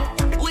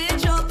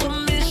 With your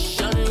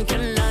permission,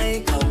 can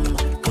I come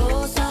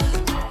closer?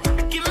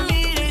 Give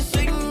me the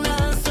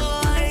signal so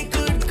I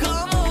could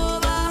come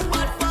over.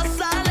 But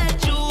first I let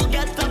you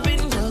get up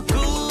in the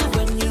groove.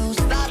 When you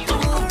start to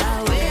move that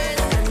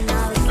waist, and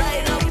I'll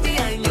slide up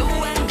behind you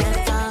and get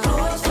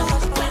closer.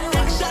 When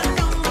action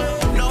comes,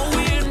 now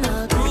we're in the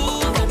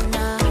groove, and I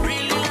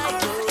really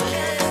like your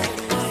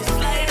waist.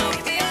 Slide up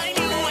behind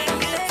you and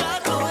get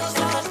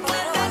closer.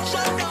 When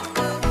action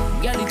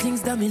comes. Girl, the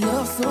things that me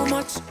love so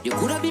much. You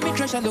coulda be me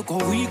treasure, look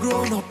how we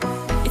grown up.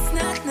 It's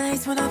not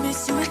nice when I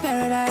miss you in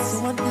paradise.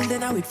 So until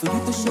then I wait for you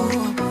to show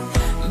up.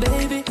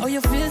 Baby, oh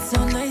you feel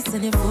so nice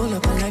and you full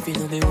up of life, you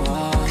know me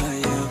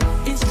why.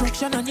 Yeah.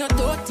 Instruction on your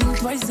door, think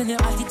twice and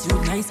your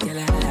attitude nice, girl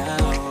I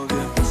love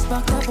you. Push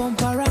back the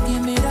bumper and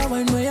give me that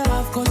one where you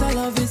have, cause I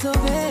love you so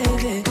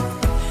baby.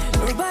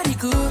 Your body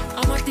good,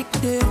 I'm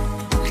addicted.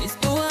 It's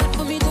too hard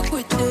for me to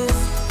quit this.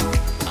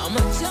 I'm a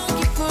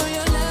junkie for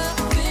your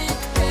loving,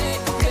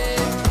 baby.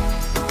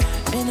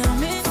 And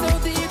I'm in so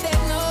deep that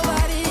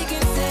nobody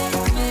can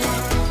save me.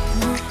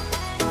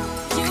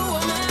 You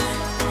are mine.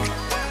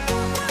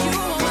 You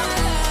are my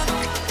love.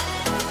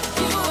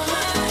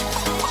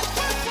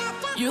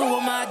 You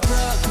are my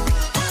drug.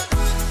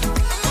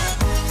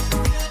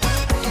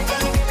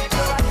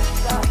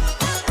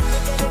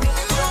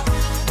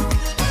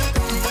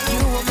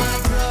 You are my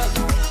drug.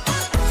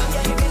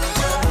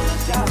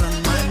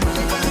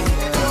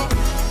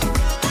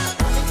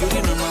 You the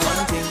number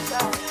one thing.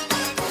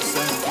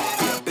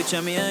 So,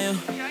 picture me and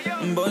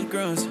you, both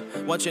girls,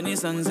 watching the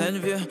sunset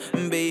view.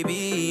 Baby,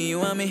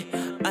 you and me,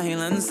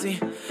 island sea,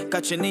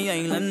 catching the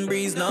island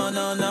breeze. No,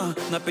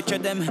 picture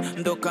them,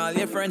 don't call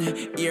your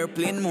friend.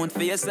 Airplane mode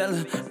for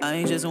yourself.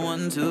 I just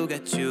want to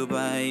get you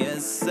by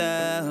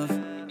yourself.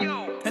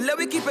 and let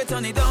me keep it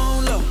on the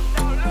down low.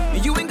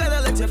 You ain't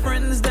gotta let your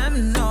friends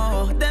them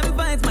know. Them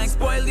vibes might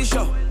spoil the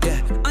show. Yeah,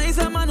 I'm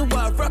a man who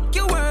will rock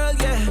your world.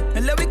 Yeah,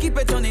 and let me keep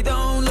it on the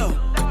down low.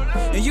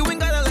 You ain't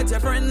gotta let your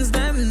friends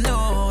them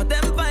know.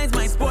 Them vibes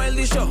might spoil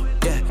the show.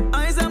 Yeah,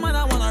 I'm a man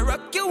I wanna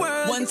rock your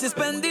world. Once you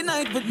spend the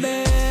night with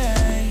me,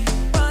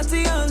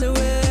 party all the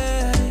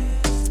way.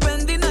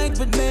 Spend the night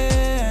with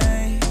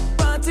me,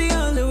 party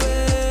all the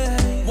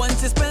way.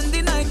 Once you spend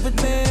the night with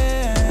me.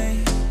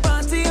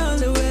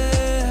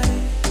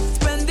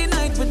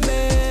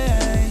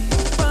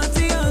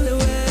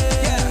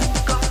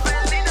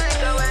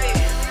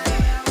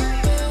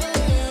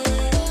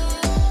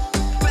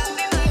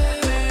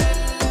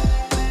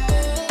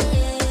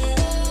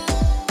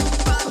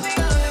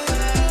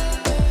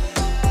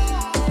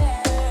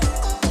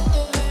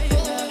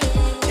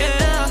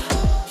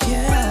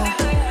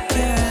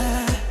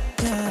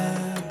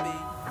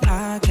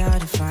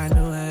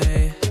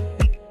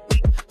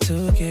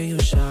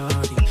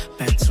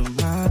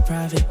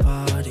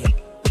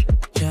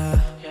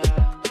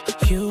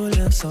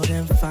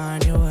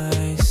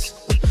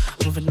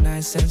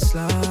 And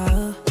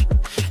slow,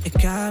 it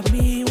got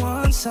me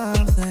want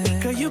something.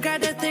 Girl, you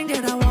got that thing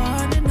that I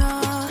wanna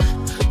know,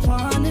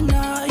 wanna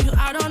know. You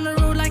out on the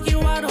road like you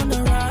out on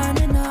the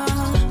running now,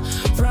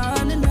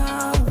 running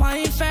now.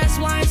 Wine fast,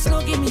 wine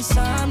slow, give me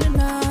something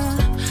now,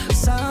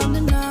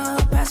 something now.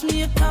 Pass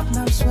me a cup,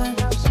 now I'm sweating.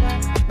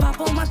 Pop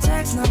on my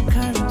text, now I'm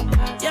curving.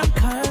 Yeah, I'm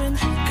curving.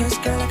 Cause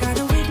girl, I got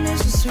a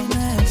weakness for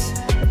sweetness,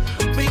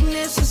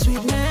 weakness for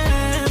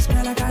sweetness.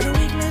 Girl, I got a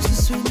weakness for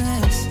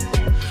sweetness.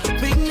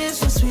 Weakness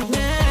for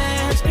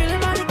sweetness, girl, your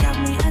body got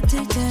me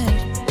addicted.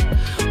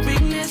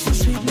 Weakness for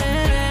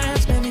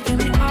sweetness, baby, give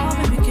me all,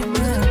 baby, give me.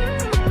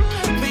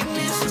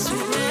 Weakness for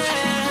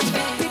sweetness.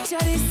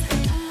 Picture this,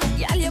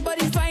 y'all, your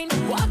body fine.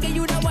 Walk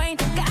you the wine,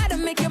 gotta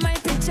make your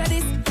mind picture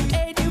this.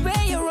 Hey, the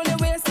way you roll your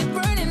waist, it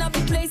burning up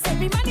the place.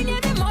 Every man in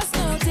here, they must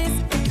notice.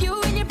 You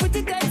and your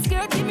pretty tight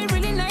skirt, give me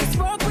really nice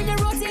work when you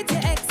rotate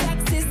your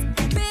x-axis.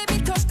 Baby,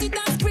 touch the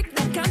dance quick,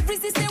 that can't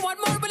resist. They want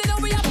more, but they know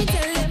we have to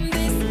tell them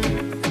this.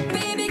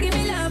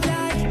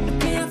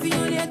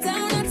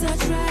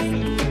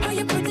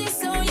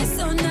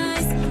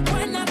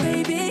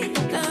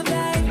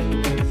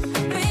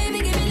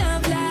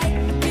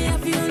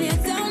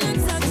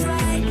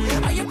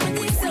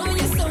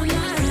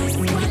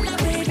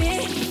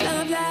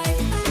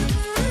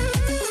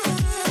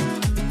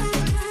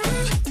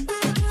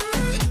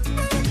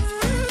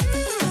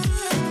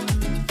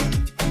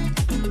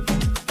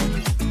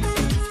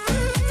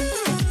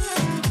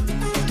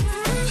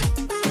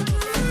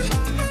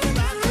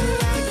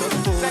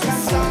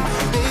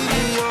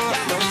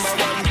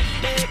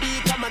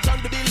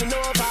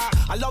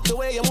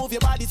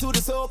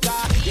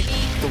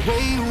 The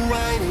way you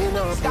winding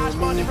up on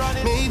me,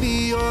 maybe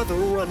you're the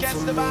one for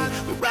me.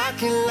 We're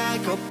rocking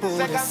like a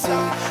policy.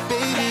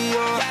 Baby,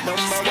 you're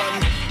number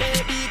one.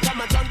 Baby,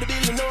 come and turn the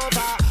building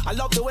over. I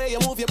love the way you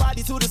move your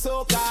body to the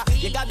soca.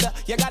 You got the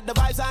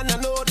vibes and I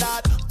know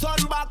that.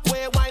 Turn back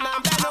way, wine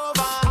and bend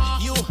over.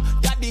 You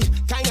got the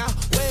kind of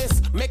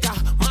waist, make a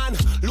man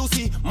lose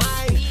his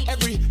mind.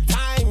 Every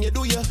time you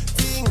do your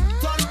thing,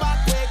 turn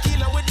back way,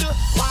 kill with the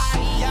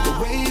wine. Yeah. The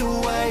way you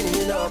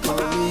winding up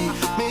on me,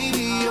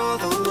 maybe you're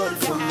the one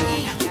for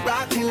me. We're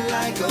rocking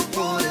like a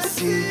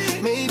policy.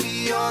 Maybe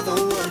you're the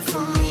one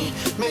for me.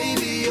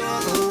 Maybe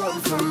you're the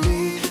one for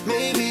me.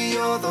 Maybe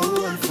you're the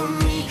one for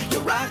me.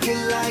 You're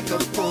rocking like a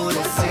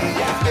policy.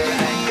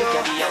 Baby,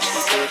 you're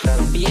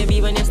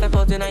Baby, when you step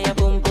out in your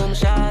boom boom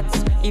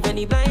shots, even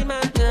the blind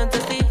man turn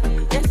to see.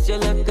 Yes, you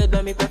look good,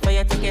 but me prefer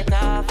you take it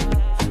off.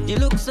 You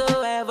look so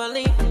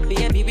heavenly.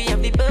 Baby, we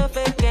have the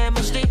perfect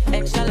chemistry.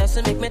 Extra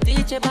lesson make me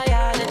teach you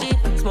biology.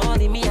 Small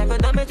in me, I go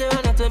damage your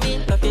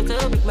anatomy. Love you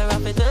too, make me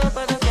wrap it up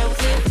and I can't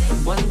see.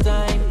 1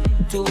 time,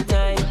 2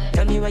 time,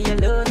 tell me where you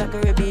learn that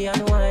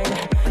Caribbean wine.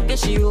 Get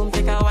she room,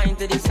 take a wine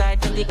to the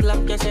side, to the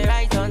clock, get she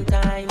right on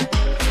time.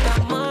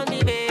 Come on,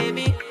 me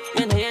baby,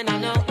 you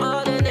know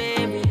all the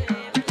name.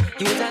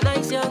 You're a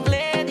nice young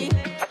lady,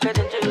 I could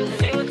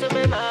introduce you to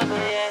my mama,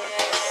 yeah.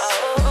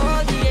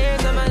 All the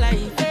years of my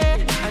life, yeah,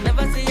 I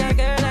never see a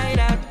girl like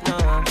that,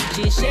 no.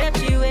 She shaped,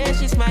 she wears,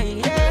 she smile,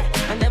 yeah,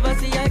 I never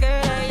see a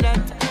girl like that.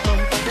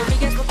 Come to me,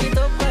 get hook it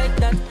up like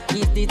that.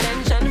 Ease the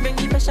tension, bring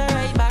the pressure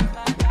right back.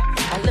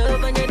 I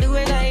love when you do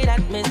it like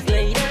that, Miss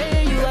Lady.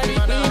 You are the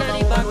queen of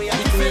the back,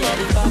 the queen of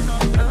the back.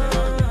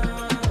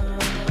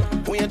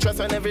 We ain't trust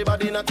on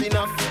everybody, not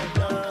enough.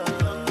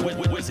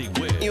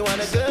 You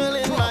want a girl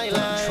in my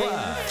life.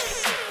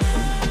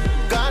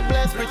 God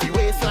bless pretty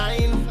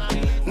waistline.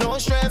 No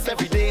stress,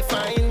 every day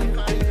fine.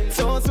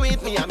 So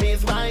sweet, me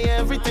amazed by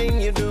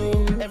everything you do.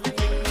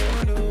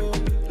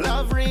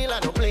 Love real, I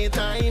no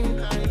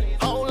playtime.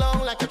 How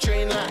long like a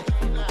train line?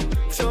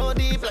 So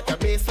deep like a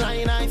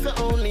baseline, I say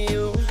only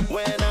you.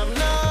 When I'm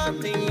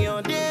not in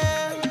your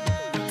day,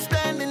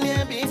 standing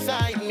here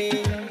beside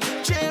me,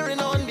 cheering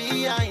on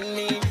behind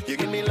me. You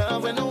give me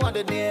love when no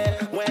other there.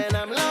 When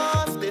I'm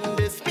lost in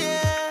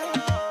despair,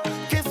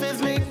 kisses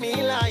make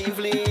me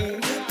lively.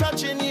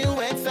 Touching you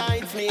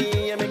excites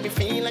me. You make me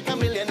feel like a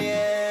millionaire.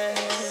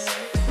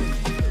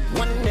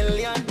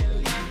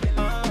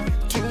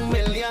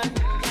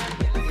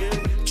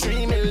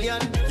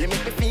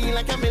 feel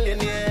like a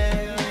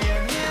millionaire.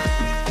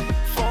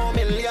 4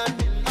 million,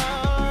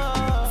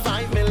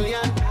 5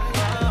 million,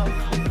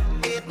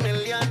 8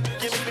 million.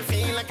 You make me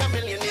feel like a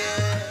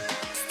millionaire.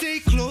 Stay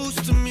close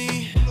to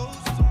me.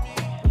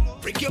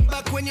 Break your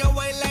back when you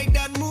whine like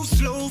that. Move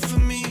slow for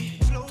me.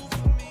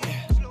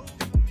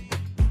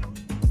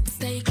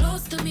 Stay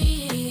close to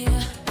me.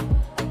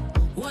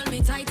 Hold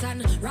me tight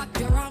and wrap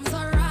your arms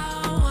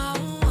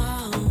around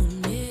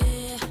me.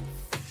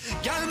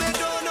 Girl, me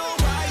don't know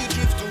why you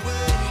drift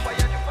away.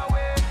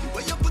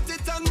 When you put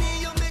it on me,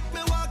 you make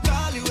me want to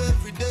call you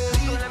every day.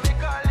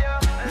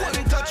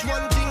 One touch,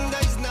 one thing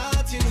that is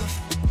not enough.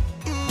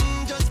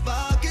 Just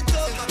spark it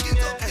up.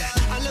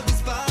 I love you,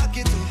 spark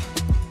it up.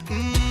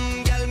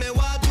 Girl, me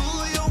what do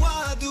you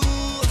want to do?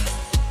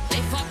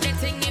 Lift up the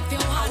thing if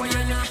you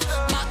wanna.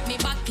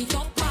 Back it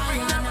up,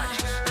 banana.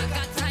 I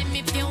got time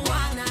if you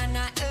wanna.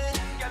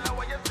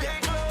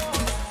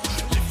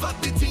 Lift up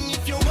the thing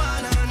if you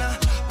wanna.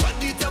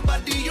 Body to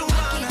body you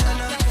wanna.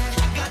 I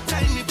got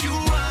time if you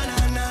wanna.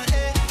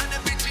 And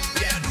everything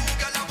that I do,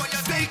 girl, I want you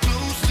stay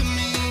close to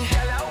me.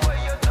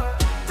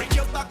 Break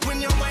your back when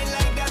you whine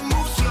like that.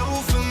 Move slow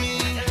for me.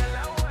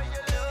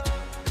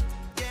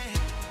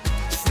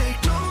 Stay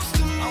close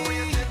to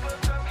me.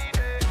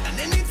 And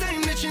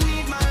anytime that you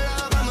need my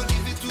love, I'ma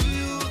give it to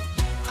you.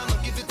 I'ma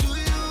give it to you.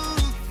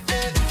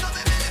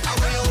 I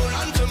want you hold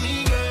on to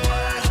me, girl.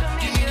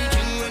 Give me the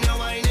thing when you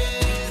whine it.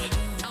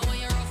 I want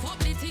you rough up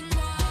the thing,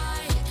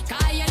 boy.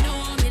 'Cause you know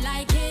me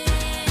like it.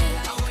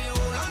 I want you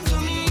hold on to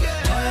me,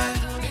 girl.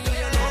 Because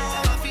you know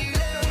how I feel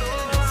it.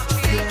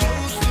 Stay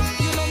close to me.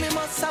 You know me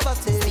must have a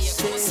taste.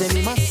 Say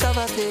me must have a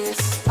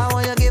taste. I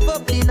want you give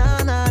up the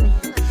nanani.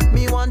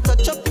 Me want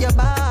touch up your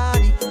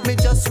body. Me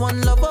just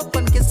want love up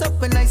and kiss up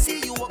when I see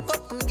you walk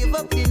up and give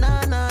up the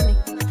nanani.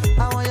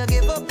 I want you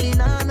give up the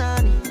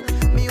nanani.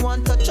 Me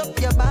want touch up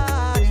your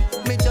body.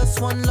 Me just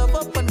want love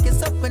up and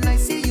kiss up when I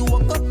see you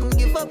walk up and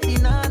give up the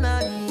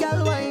nanani.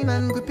 Girl, wine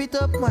and grip it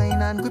up,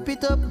 wine and grip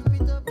it up.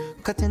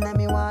 Cutting at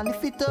me want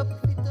lift it up.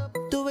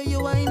 The way you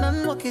wine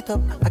and walk it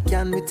up, I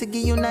can't wait to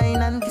give you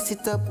 9 and kiss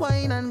it up.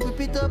 Wine and grip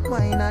it up,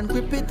 wine and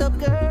grip it up,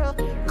 girl.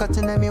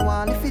 Cutting at me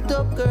want lift it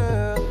up,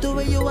 girl. The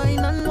way you wine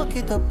and walk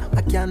it up,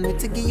 I can't wait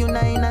to give you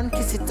 9 and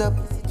kiss it up.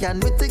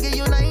 Can't wait to give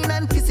you 9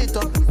 and kiss it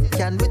up.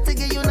 Can't wait to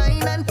give you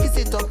 9 and kiss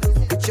it up.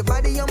 Put your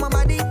body on my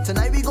body,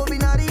 tonight we go be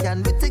naughty.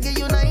 Can't wait to give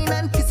you 9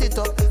 and kiss it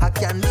up. I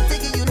can't wait to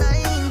give you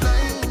 9,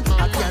 9.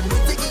 I can't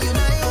wait to give you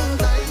 9,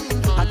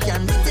 9. I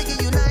can't wait to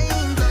give you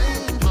 9,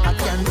 9. I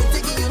can't wait to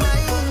give you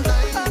 9, 9.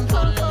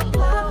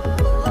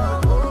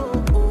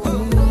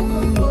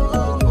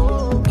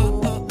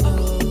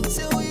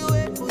 Say who you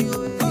with, who you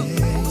with.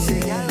 Say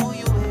girl, who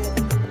you with.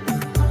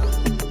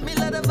 Me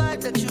love the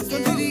vibe that you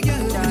give.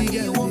 Can't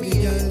give you want me,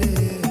 girl.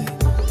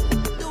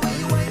 The way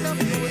you wind up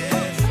your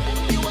waist,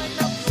 you wind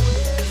up your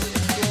waist.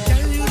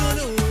 Girl, you don't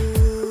know.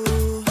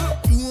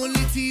 You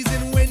only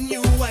teasing when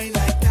you whine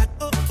like that.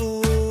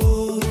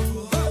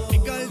 The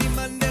girl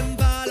demand them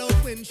ball out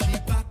when she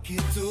back it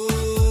up.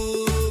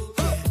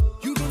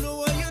 You don't know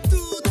what you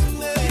do to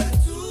me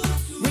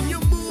when you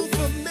move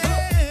for me.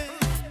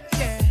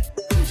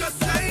 Just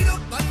line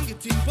up and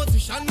get in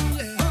position.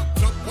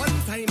 Drop one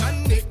time and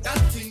make that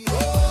thing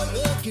roll.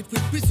 Work it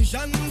with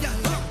precision,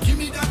 girl. Give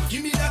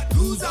me that,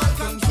 lose all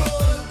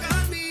control.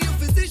 Call me your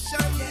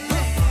physician.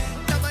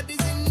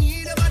 Nobody's in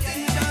need of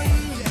attention.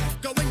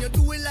 Cause when you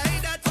do it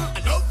like that, I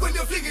love when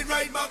you fling it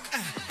right back.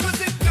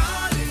 Cause it's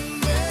calling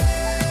me.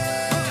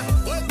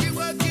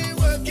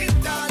 Work it,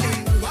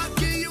 darling.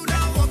 Walk you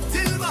down, walk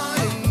till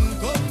morning.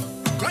 Come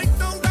right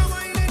now, the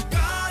wine is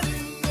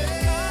calling me.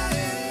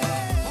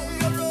 How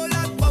you roll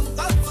and bump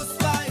up for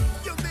spine.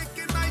 You're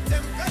making my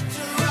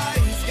temperature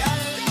rise,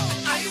 girl.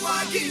 I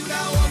walk you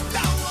down, walk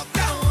down, walk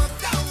down, walk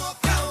down, walk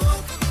down,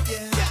 walk down.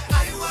 Yeah, I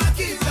walk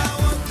you down,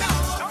 walk down,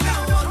 walk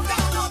down, walk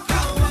down, walk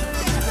down, walk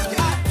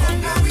down. Come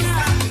now we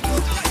stand it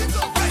up, right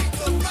up, right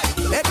up, right up.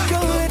 Let go,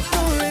 let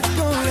go, let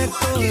go, let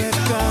go, let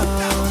go.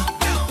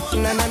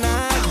 Na na na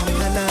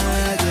na na,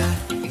 yeah.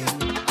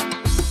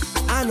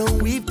 I know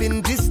we've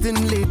been distant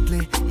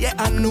lately. Yeah,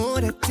 I know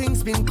that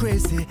things been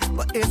crazy,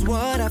 but it's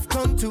what I've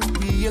come to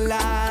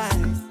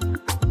realize.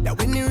 That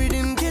when the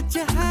rhythm get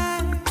you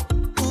high,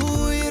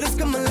 ooh, you just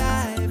come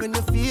alive, and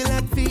you feel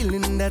that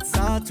feeling that's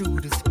hard to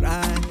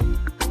describe.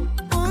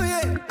 Oh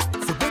yeah,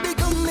 so baby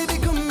come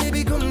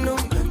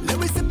down. Let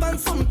me sip on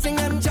something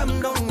and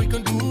jam down. We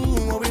can do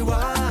what we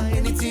want,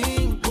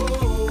 anything.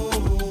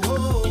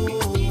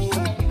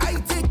 I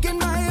taking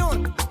my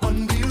own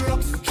on the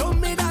rocks. Show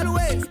me that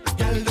waist,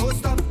 girl, don't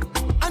stop.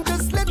 And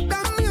just let the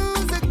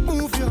music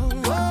move you.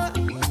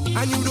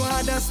 And you don't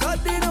have to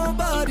study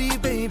nobody,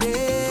 baby.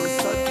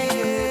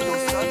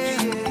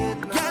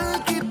 Girl,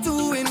 keep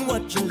doing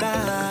what you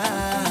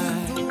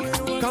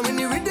like. Come when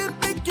the rhythm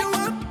pick you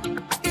up,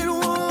 it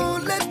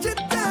won't let you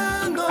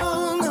down,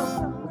 no, no.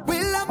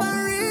 We'll have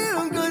a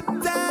real good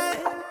time.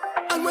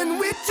 And when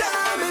we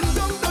jamming,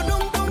 dum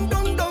dum dum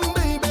dum dum,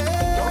 baby.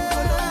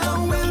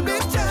 We'll be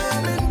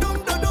jamming, dum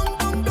dum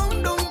dum dum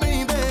dum,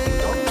 baby.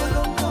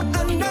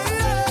 And I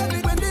love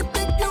it when they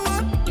pick you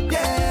up,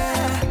 yeah.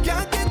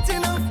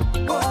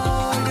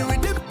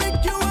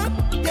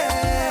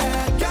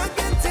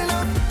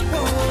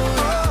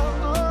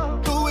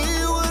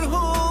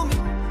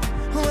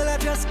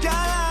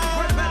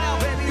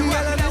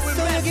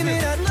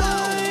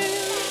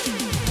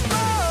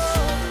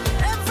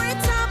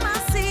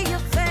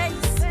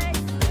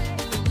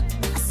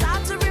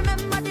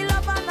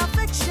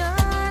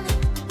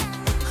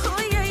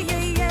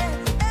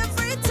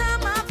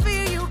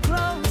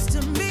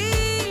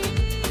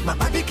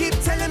 keep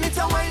telling me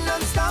to wine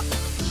non-stop.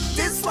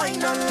 This wine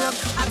non-lock.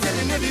 I'm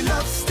telling you the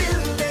love's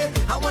still there.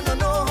 I wanna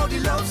know how the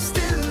love's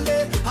still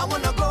there. I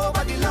wanna go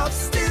but the love's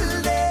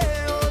still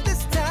there. All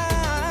this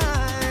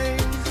time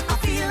I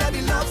feel that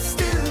the love's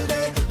still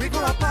there. We go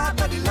apart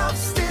but the love's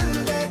still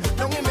there.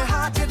 Don't in my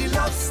heart, yeah, the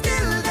love's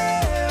still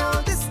there.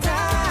 All this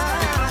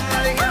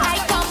time I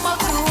come up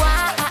to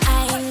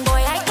wine,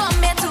 boy, I come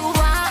here to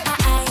wine.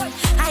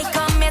 I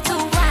come here to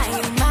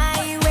wine, my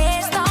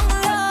waist down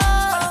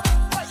low.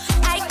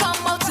 I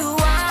come up to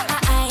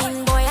wine,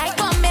 boy, I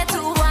come here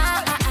to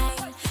wine.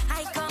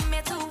 I come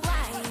here to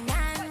wine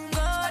and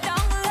go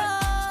down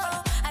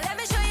low. And let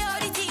me show you how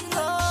the thing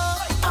go.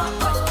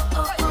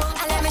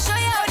 And let me show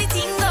you how the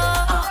thing go.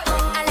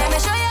 And let me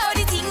show you how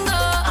the thing go.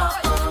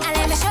 And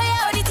let me show you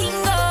how the thing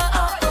go.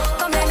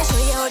 Come, let me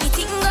show you how the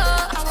thing go.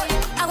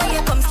 I want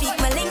you come speak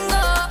my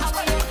lingo.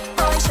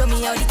 Boy, show me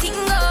how the thing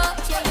go.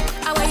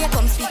 I want you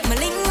come speak my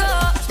lingo.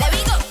 There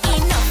we go.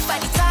 Enough for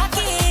the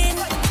talking.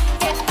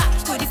 Get back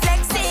to the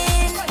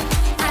flexing.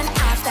 And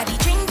after the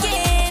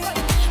drinking,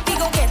 we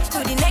go get to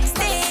the next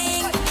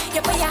thing.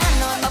 You put your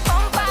hand on my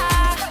bumper.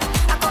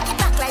 I cock it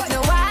back like no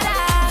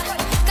water.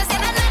 Cause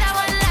you're another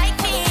one like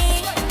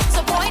me. So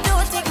boy,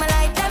 don't take my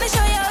life. Let me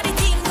show you how the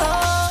thing go.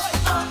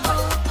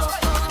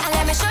 And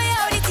let me show you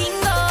how the thing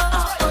go.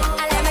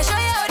 And let me show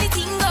you how the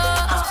thing go.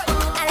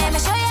 And let me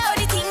show you how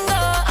the thing go.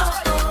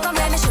 Come,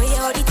 let me show you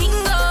how the thing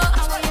go.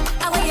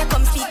 I want you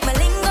come speak my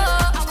lingo.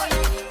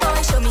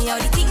 Boy, show me how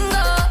the thing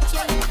go.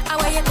 I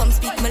want you come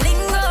speak my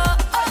lingo.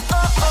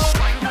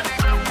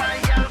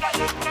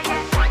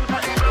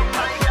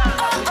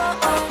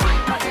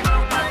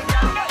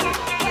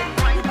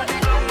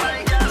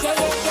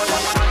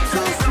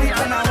 too sweet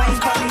when I wine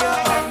for you.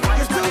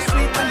 You're too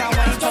sweet when I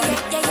wine for you.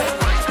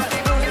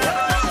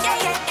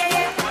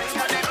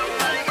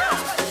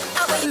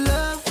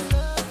 Love,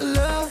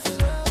 love,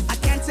 I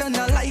can't tell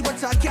no lie,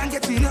 but I can't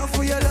get enough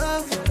for your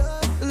love,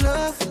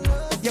 love.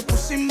 You're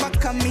pushing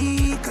back on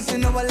me, cause you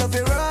know I love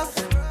it rough,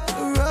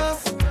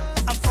 rough.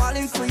 I'm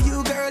falling for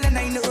you, girl, and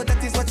I know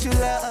that is what you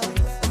love.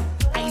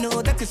 I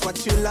know that is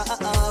what you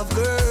love,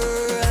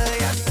 girl,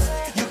 yes.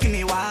 You give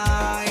me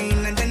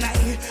wine, and then I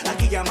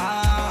give you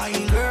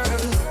mine, girl.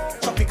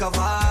 Tropical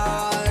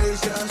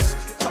vibes, yes.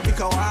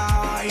 Tropical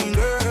wine,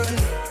 girl.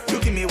 You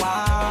give me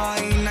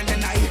wine, and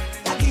then I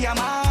give you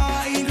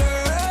mine,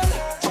 girl.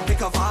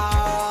 Tropical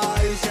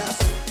vibes, yes.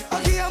 I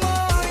give you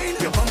mine.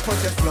 Your bumper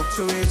just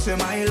fluctuates in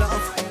my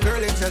love,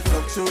 girl. It just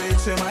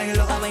fluctuates in my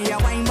love. How when you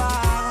wine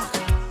back,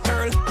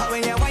 girl. How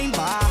when you wine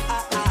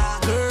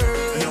back,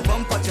 girl. Your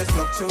bumper just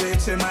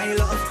fluctuates in my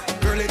love,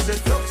 girl. It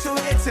just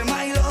fluctuates in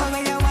my love. How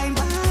when you wine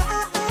back,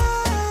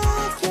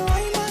 you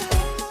wine back.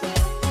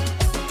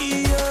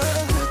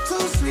 Yeah, you're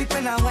too sweet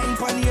when I wine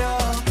pon you.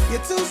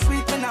 You're too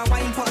sweet when I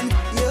wine pon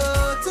you.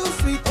 Too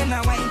sweet when I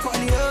wine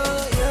pon you.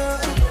 Yeah.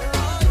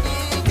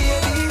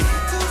 Baby,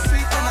 too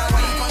sweet when I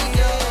wine pon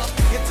you.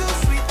 You're too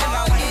sweet when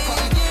I wine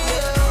pon you.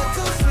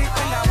 Too sweet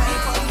when I wine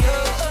pon you.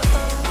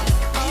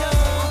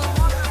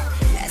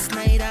 Last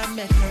night I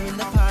met her in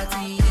the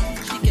party.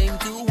 She came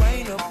to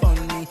wind up on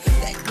me.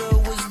 That girl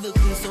was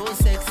looking so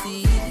sexy.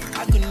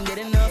 I couldn't get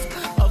enough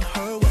of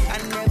her. I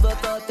never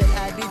thought that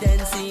I'd be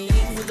dancing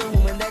with a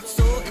woman that's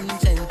so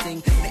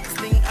enchanting. Next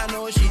thing I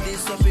know, she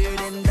disappeared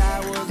and I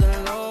was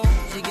alone.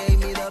 She gave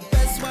me the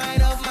best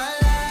wine of my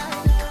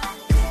life.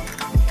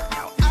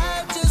 Now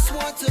I just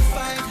want to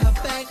find her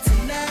back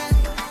tonight.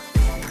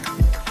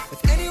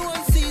 If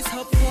anyone sees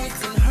her, point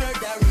in her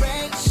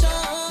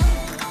direction.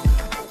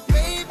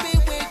 Baby,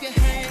 wave your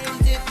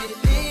hands if you're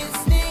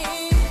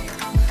listening.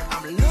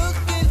 I'm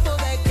looking for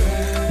that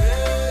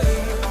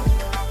girl,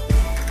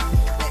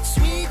 that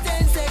sweet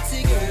and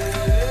sexy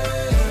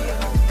girl.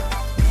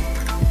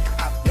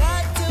 I've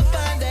got to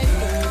find that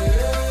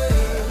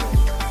girl.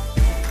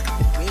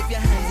 Wave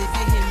your hands if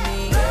you hear me.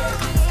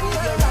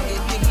 Wave your rock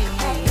if you hear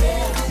me.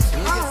 Wave your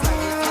slap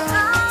if you hear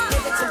me.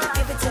 Give it to me,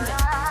 give it to me.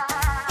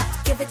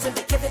 Give it to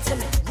me, give it to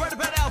me. Right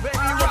about now, baby.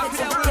 Rock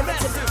it out with a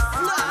massive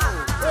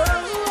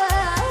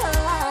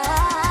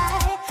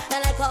I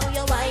like how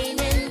you're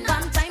whining.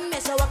 One time,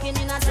 miss you walking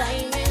in a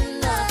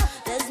timing.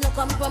 There's no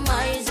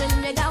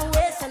compromising. They got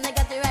waist and they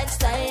got the right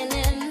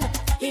styling.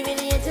 He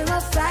really into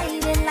rough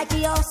riding, like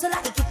he also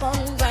like to keep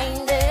on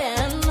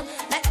grinding.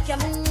 Like you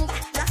move,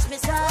 that's me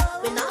so.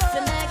 We're not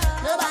for neck.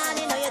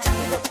 Nobody know you jack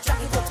it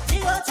up.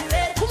 You go to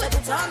it, come and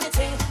put on the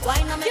thing.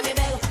 Why not make me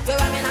beg? You're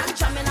ramming and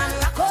jamming and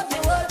rock out me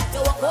world.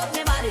 You walk out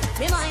me body,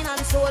 me mind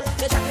and soul.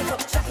 You jack it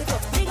up.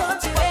 You go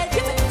to it,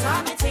 give me put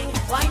on the thing.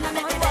 Why not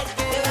make me beg?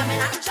 You're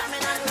ramming and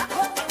jamming and rock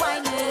out me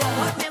wine. You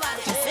walk out me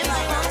body, me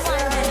mind and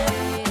soul.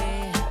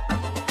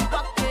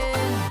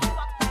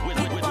 with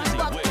Wizzy Wiz.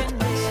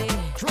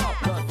 Drop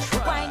the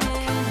track.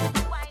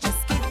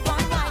 Just keep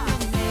on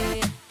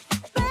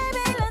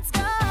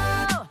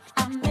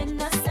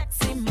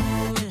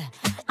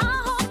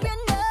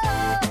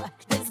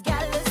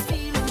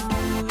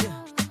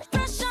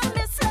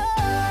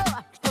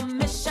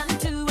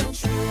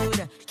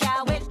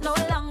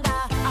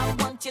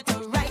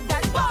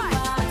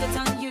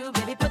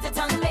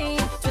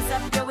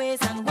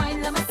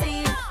wine, let me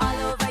see. All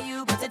over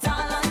you, put it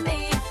all on me.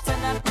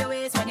 Turn up your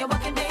waist when you're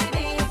walking,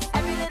 baby.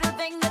 Every little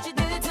thing that you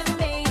do to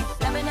me,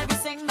 loving every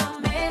single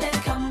minute.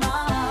 Come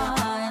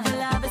on, the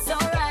love is so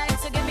right,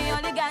 so give me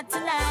all you got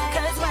tonight.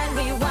 'Cause when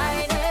we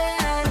whine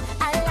it,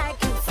 I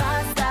like it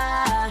faster.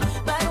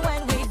 But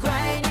when we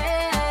grind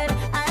it,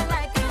 I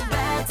like it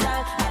better.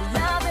 I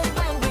love it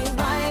when we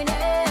whine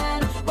it.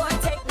 Boy,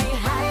 take me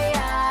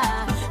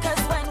higher.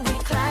 'Cause when we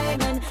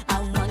climbing, I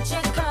want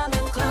you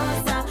coming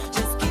closer.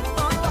 Just keep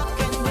on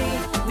walking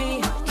me,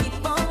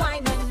 keep on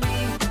whining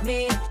me,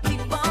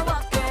 keep on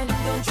walking.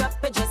 Don't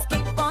drop it, just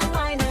keep on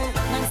whining.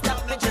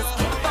 Non-stop it, just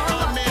keep on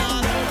walking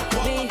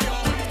me,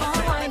 keep on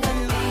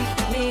whining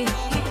me,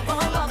 keep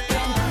on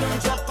walking. Don't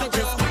drop it,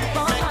 just keep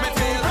on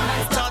whining.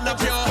 Non-stop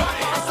it, just keep on.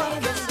 I say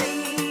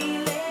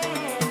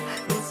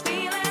this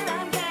feeling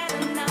I'm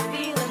getting, I'm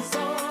feeling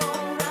so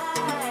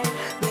right.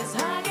 This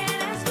hugging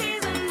and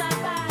squeezing my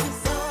body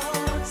so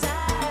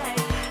tight.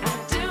 I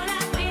do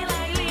not feel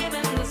like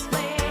leaving this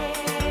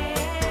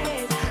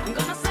place. I'm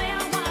gonna say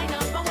I wind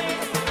up my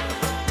waist.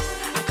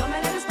 I'm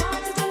coming at this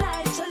party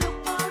tonight. So look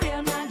for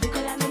real man who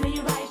could handle me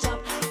right up.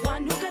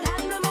 One who could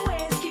handle my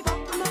waist, keep up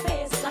with my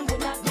pace, and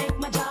would not make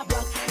my job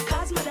rough.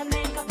 'Cause me done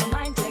make up my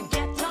mind to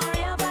get on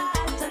real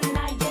bad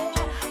tonight,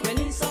 yeah.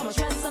 Release all my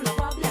stress and the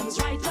problems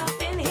right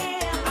up in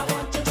here. I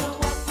want you to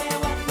walk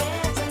me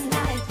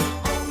tonight.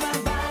 Hold my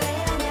body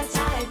on your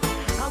tight.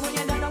 And when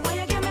you're done, I want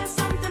you give me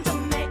something to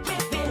make me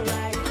feel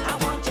right. I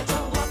want you to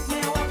walk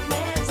me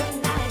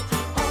tonight.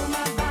 Hold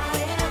my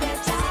body on your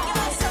tight.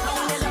 And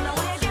when you're done, I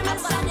want you give me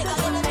something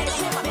to make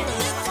me feel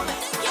right.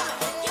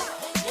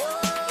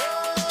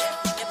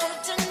 You're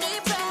putting me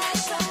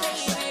pressure,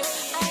 baby.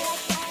 I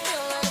like the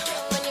feeling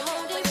when you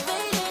hold it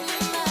fading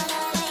in my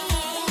body.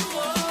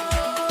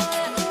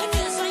 It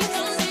feels so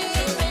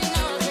deep in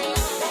our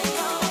dreams. Like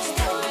all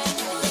story,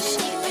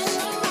 deep in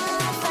my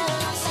mind.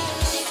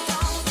 Dig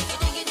down,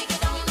 diggy, diggy,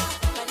 down now.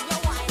 When you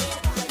whine it,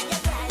 when you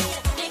ride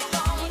it. Dig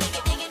down,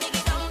 diggy, diggy,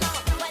 diggy, down now.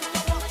 When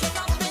you walk it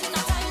up in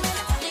the time.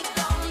 Dig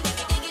down,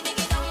 diggy, diggy,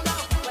 diggy, down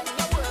now. When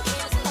you work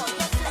it, all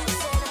your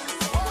blessing.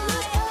 Oh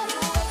my God,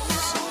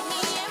 show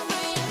me and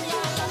bring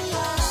your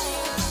fire.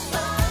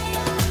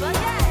 But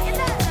yeah, you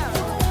know.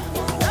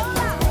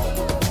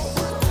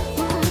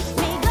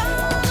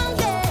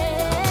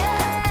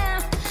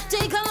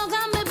 Take a look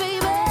at me,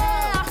 baby.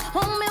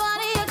 Hold me, what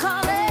are you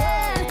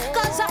calling?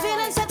 'Cause I'm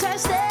feeling so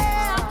thirsty,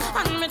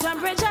 and my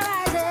temperature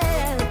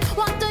rising.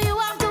 What do you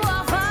have to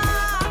offer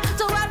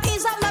to help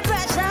ease up my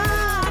pressure?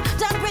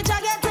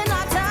 Temperature getting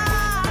hotter,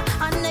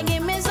 and they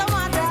give me some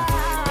water.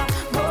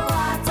 More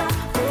water,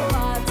 more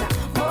water,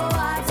 more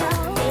water.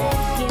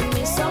 Hey, give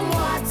me some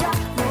water,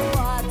 more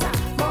water,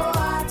 more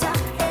water.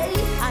 Hey,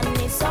 I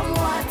need some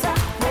water,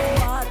 more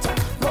water,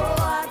 more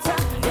water.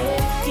 Hey,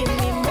 give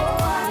me more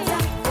water,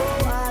 more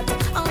water.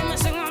 I'ma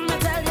sing, I'ma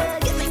tell you,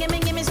 give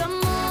me some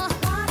more.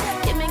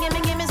 Give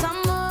me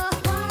some more.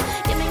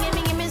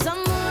 Give me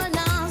some more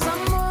now,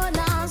 some more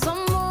now,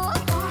 some more.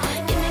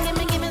 Give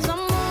me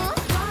some more.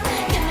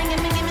 Give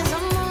me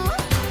some more.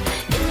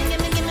 Give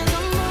me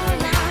some more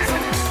now,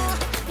 some more.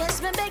 Yes,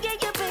 me begging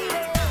you,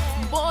 baby.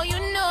 Boy, you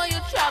know you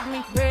drive me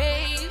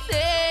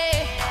crazy.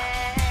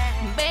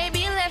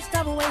 Baby, let's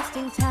stop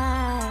wasting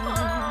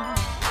time.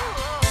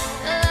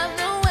 Love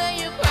the way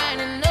you're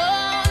grinding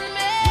on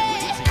me.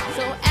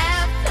 So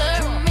after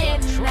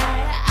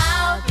midnight,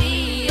 I'll be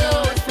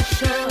yours for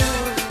sure.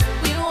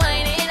 We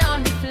whining on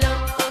the floor,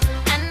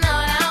 and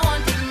all I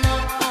want is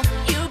more.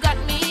 You got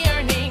me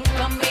yearning,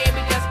 come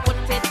baby, just put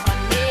it on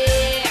me.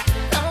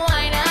 Come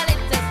whine a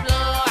little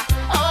slow,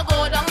 oh go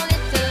down a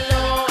little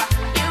low.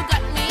 You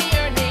got me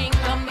yearning,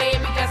 come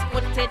baby, just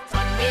put it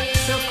on me.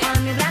 So call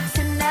me like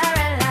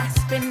Cinderella,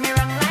 spin me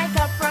round like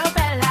a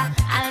propeller.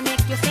 I'll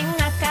make you sing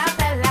a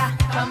cappella.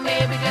 Come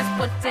baby, just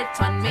put it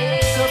on me.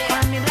 So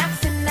call me like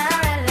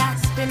Cinderella,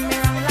 spin me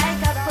round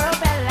like a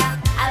propeller.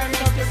 I'll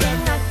make you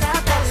sing a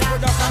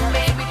cappella. Come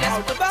baby, just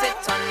put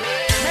it on me.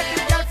 Make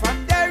the girl from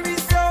there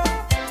is so.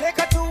 Take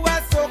her to a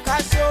soca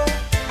show.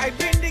 I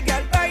bring the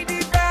girl by the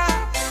bar.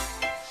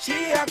 She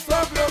acts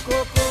for Coco.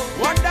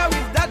 Wonder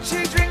if that she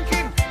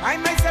drinking. I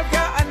myself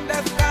can't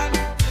understand.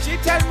 She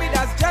tell me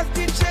that's just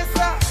the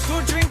chaser. To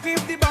drink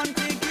if the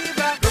bounty give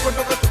her.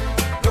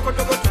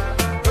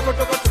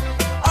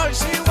 All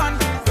she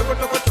wants is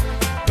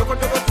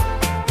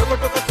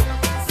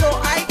so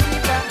I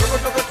give her.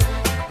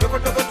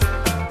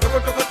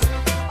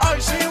 All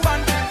she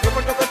wants is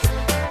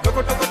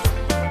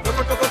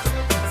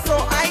so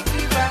I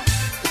give her.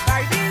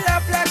 By the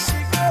love like she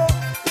go.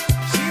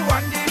 She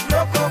want the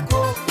blow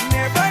coco.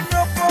 Never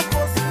know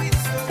coco sweet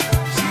so.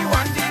 She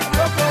want the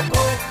blow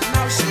coco.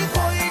 Now she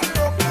going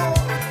loco.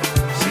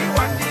 She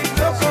want the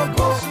blow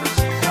coco.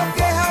 She don't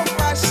care how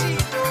far she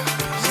go.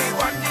 She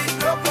want the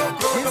blow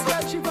coco.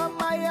 She from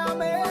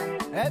Miami.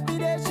 Every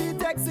day she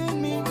texting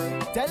me,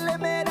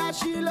 telling me that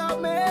she love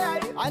me,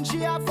 and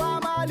she a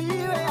family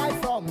where I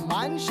from,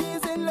 and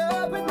she's in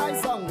love with my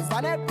songs.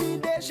 And every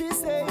day she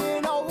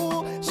saying,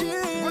 oh, she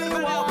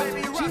really want.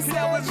 She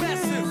said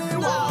she really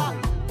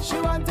want. She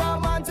want a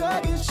man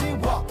to give she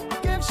walk,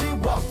 give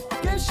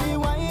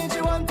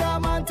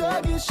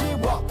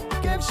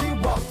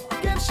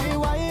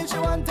wine, she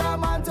want a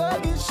man to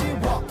give she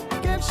walk,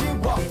 give she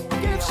walk,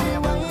 give she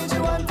wine, she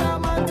want a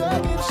man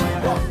to give she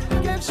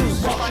walk, give she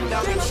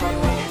walk, give she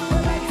wine.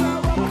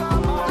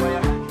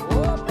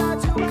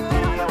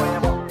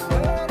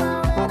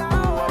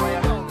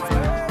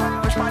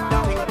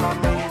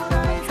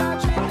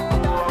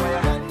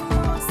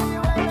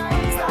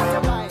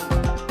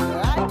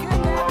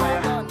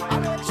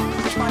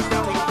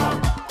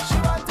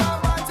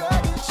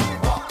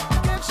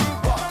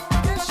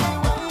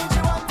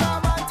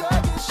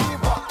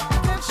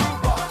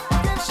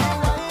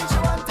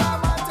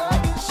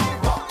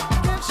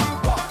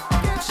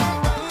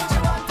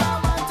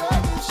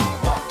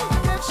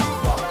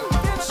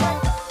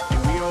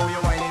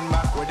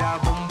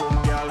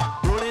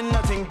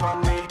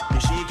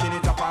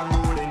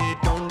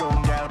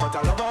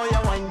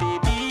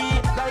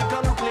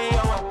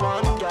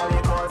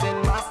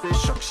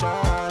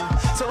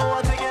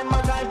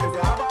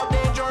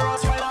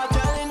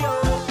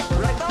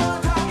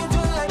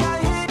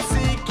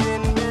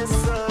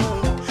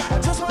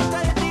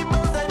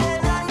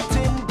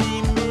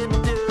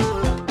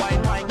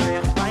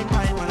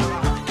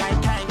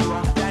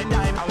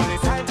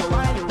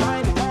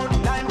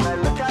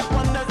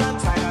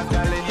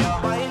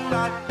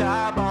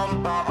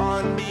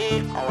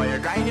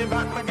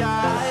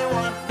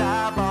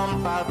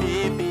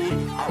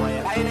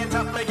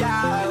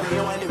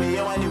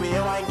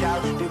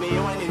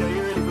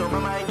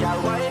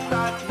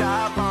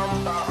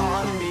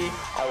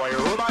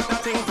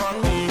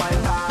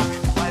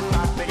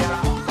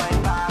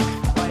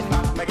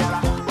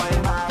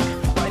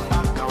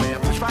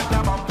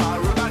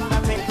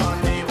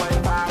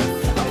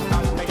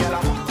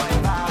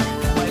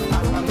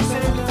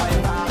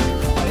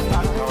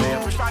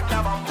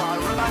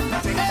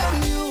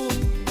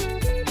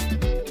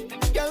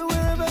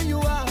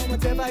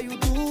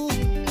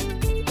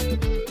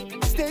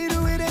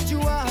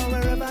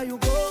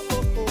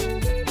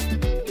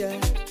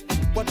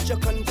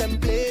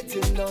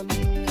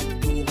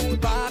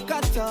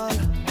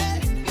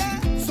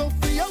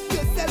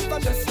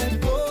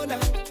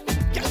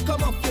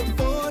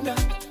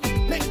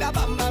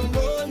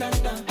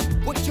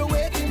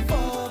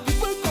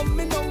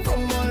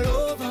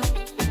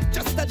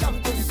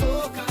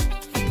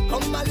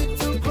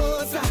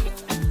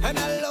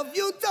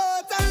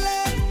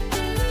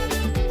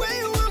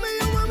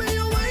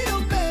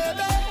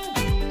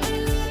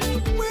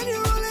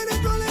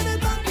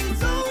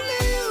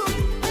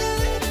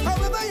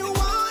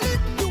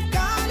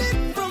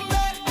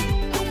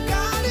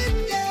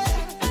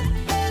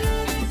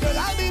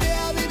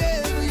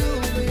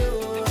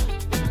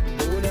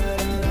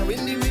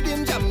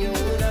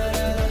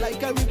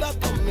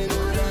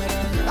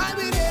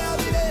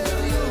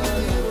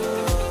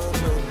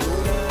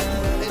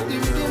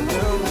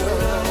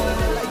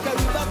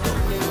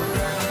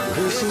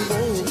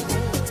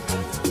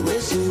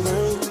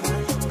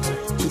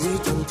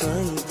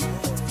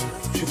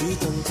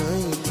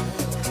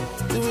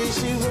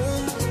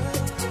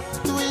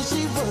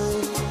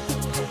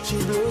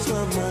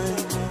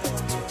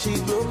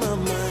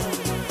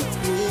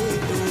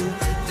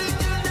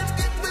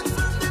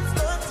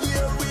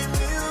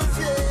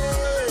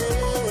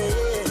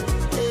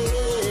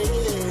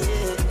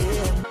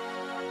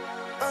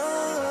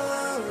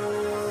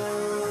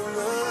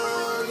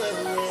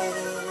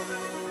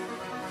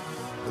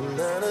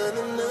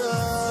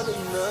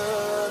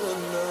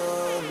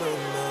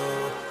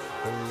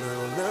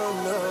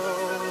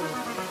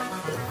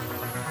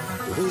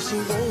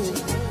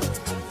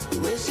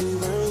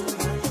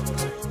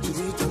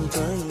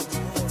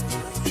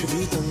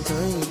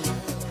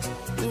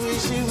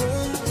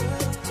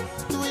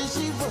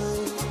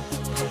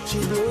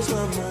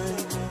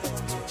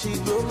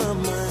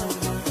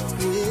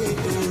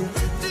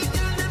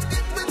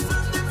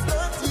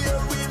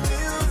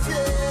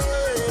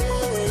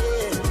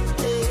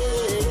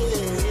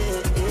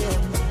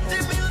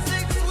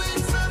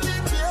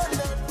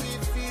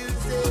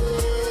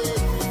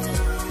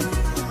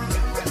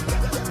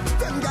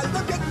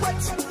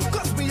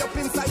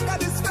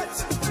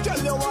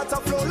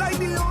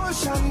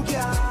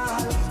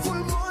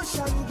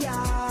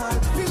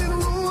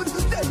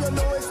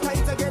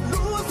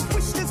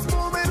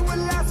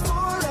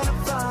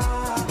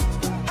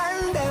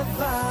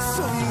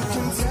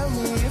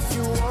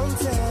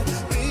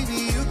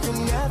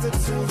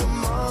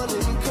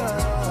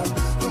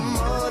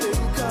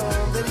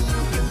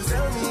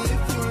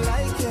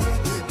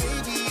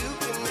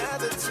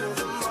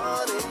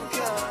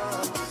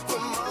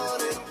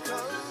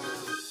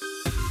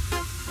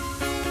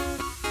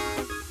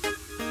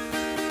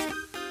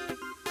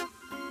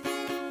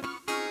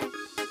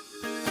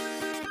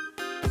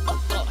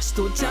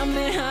 Don't jam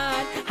me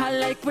hard. I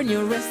like when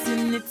you're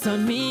resting it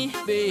on me,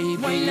 baby.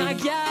 Why not,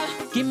 girl?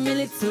 Give me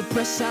little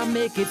pressure,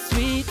 make it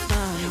sweet.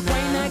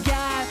 Why not,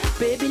 girl?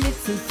 Baby,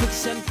 little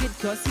friction could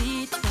cause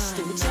heat.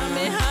 Don't jam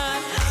me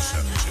hard.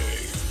 SMJ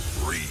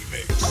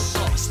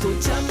Remix.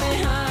 Don't jam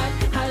me hard.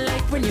 I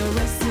like when you're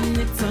resting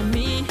it on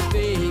me,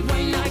 baby.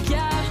 Why not,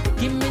 girl?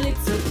 Give me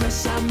little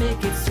pressure,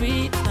 make it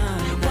sweet.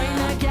 Why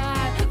not,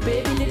 girl?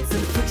 Baby, little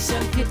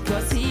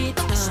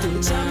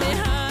sweet. Tell me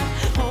hard,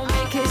 oh me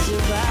kiss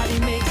your body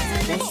makes me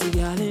weak. What's the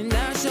girl in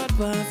that short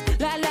pants?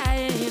 La la,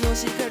 yeah, you know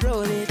she could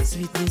roll it.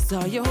 Sweetness,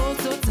 how you hold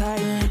so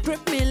tight.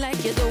 Grip me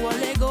like you don't want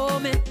to let go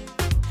me.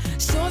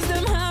 Shows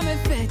them how I'm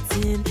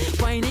affecting.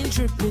 Whining,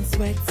 tripping,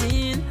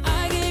 sweating.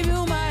 I gave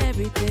you my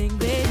everything,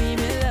 baby,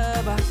 me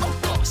lover.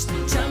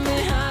 Tell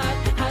me hard,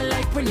 I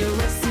like when you're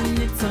resting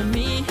it on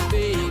me,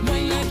 baby.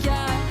 Why not,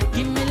 girl?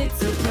 Give me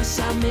little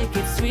pressure, make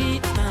it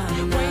sweet.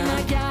 Why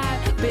not, girl?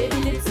 Baby,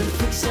 little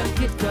friction,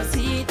 it cause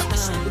heat.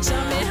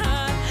 Tell me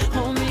hard,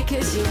 hold me,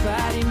 kiss your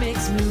body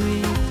makes me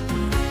weak.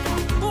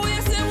 What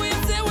you say, what you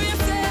say, what you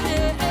say?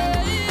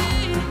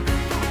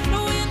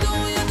 What you do,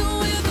 what you do,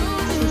 what you do?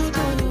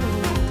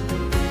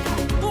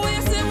 What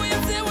you say, what you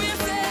say, what you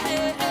say?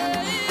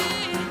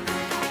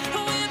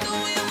 What you do,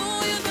 what you do,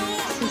 what you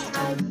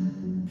do?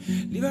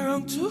 Live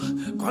around too.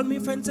 Call me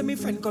friend, say me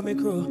friend come me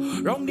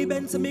crew. Round the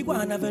bend, say me go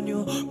on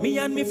avenue. Me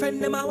and me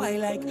friend them a why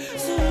like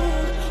so.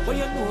 What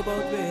you know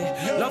about me?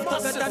 Love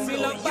better than me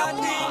love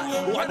body.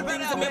 One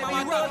thing to me,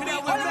 mama rock it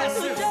out with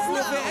blessings.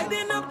 We're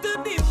heading up to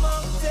the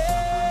mountains.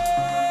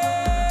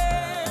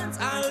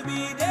 I'll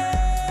be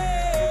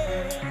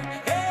there.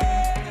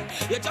 Hey,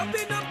 you're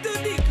jumping up to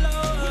the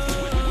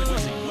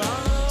clouds.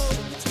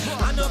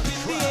 And up in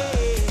the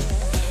air.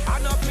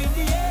 And up in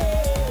the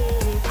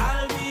air.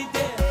 I'll be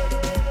there.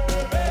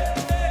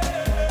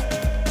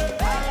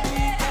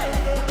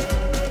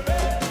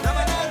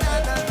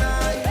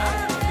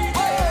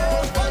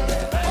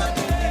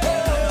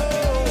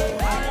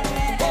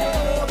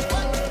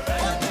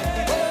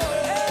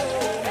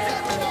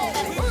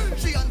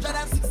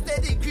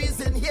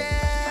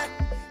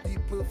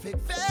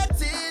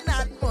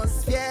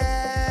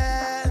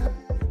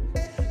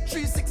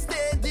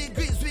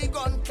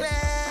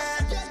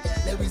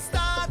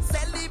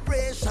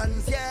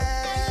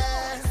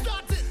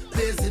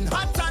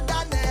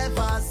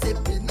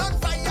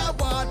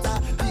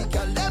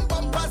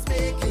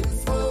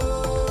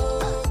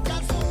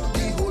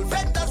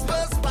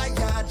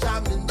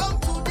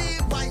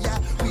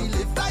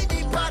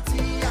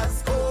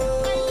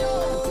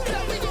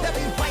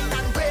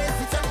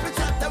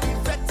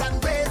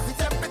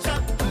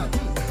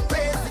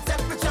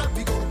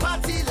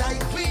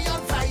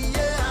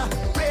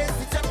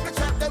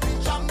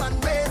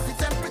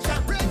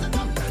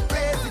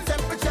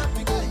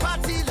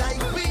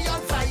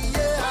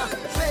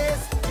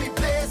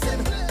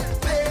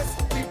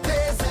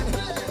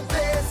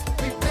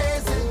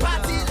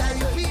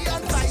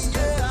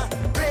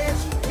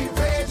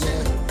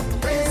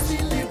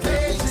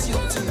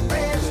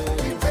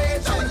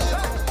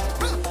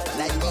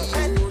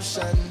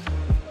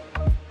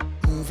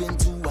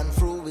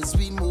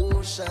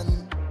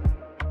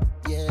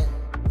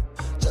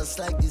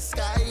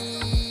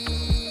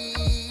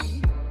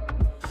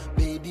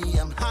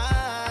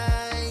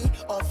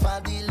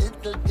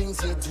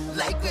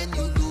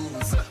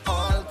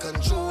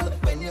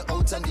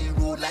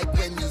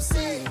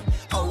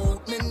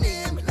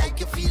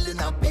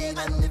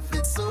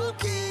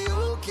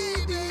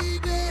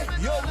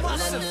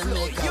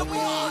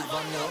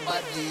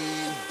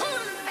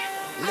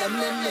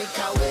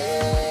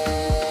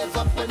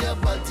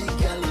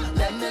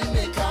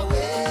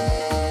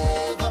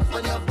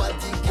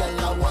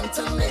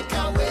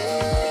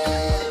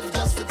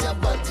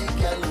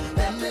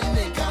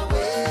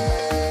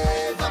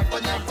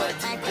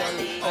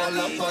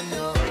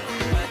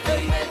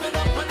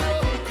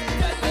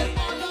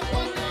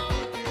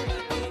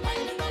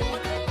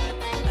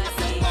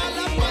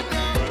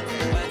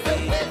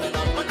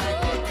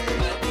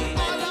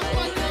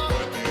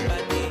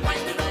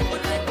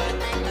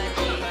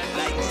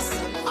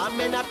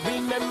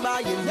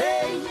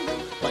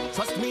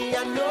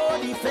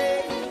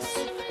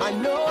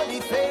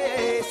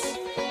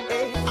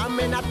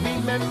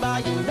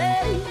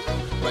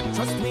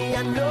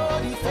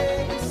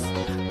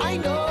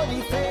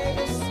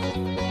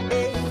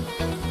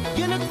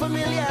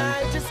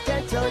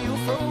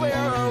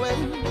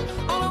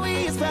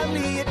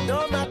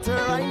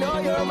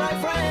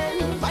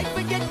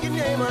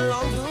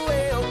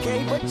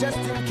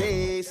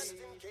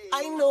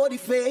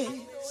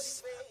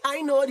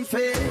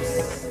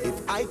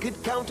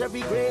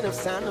 Every grain of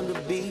sand on the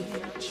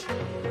beach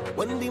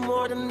wouldn't be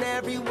more than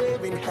every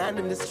waving hand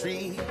in the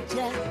street.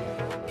 Yeah,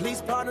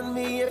 please pardon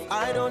me if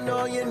I don't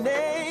know your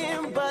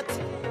name, but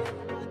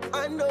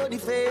I know the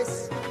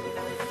face.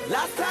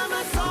 Last time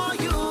I saw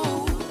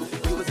you,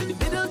 you was in the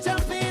middle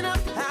jumping up,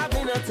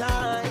 having a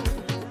time.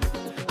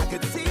 I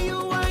could see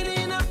you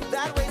winding up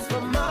that waist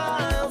from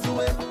miles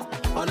away.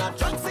 On our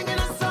trunk singing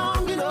a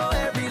song, you know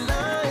every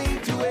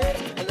line to it.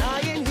 And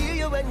I ain't hear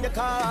you when you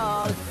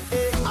call.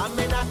 Hey, I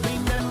may not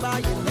remember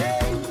your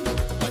name,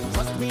 but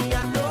trust me,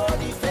 I know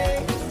the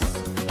face.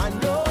 I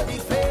know the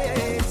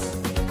face.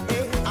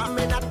 Hey, I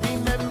may not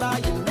remember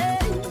your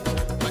name,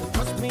 but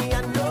trust me,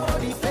 I know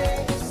the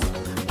face.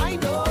 I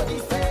know the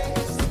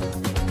face.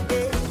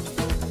 Hey,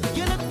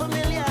 you look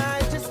familiar,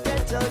 I just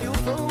can't tell you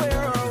from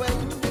where or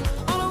when.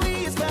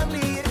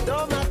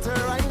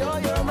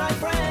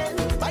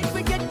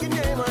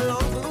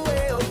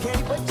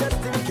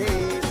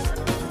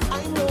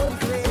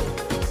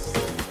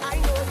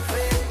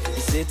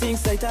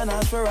 tight and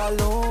ask for a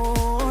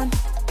loan.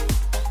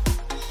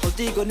 But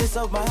the goodness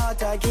of my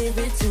heart, I gave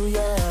it to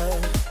you.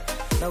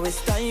 Now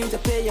it's time to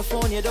pay your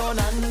phone, you don't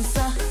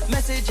answer.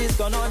 Messages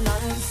gone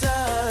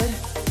unanswered.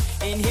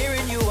 Ain't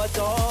hearing you at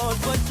all,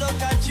 but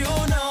look at you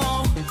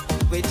now.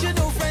 With your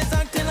new friends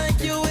acting like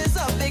you is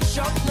a big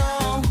shock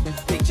now.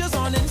 Pictures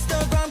on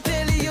Instagram,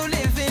 clearly you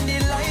living the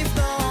life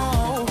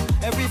now.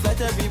 Every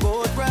flight, every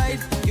boat ride,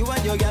 you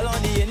and your gal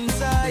on the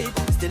inside.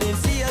 Still didn't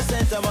see a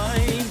cent of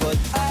mine, but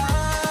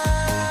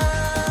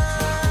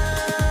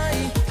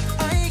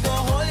I go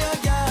hold your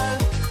gal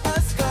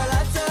as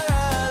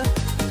collateral.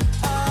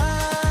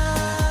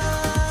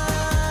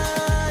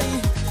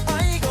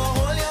 I go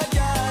hold your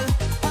gal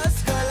as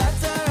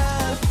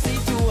collateral. See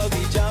you a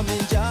be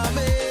jamming,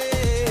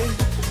 jamming.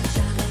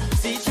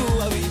 See you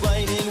a be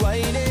whining,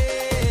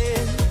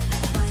 whining.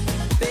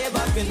 Pay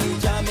back when you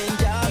jamming,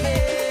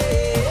 jamming.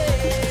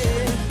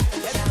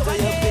 Where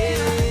your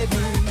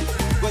baby,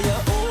 where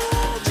your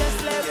old. Just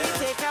let me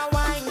take a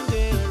wine,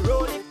 girl.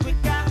 Roll it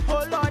quicker.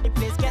 Hold on, the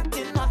place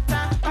getting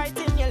hotter.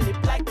 Biting your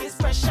lip like it's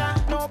pressure.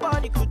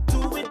 Nobody could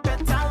do it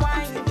better.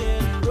 Wine,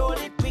 girl. Roll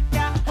it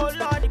quicker.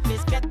 Hold on, the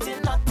place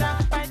getting hotter.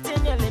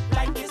 Biting your lip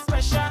like it's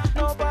pressure.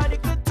 Nobody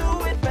could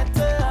do it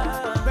better.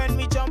 When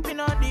we jumping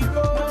on the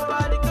road,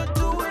 nobody could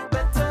do it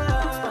better.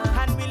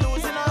 And we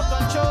losing our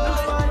control.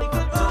 Nobody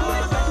could do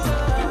it better.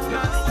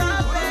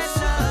 Non-stop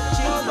pressure.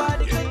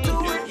 Nobody could do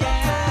it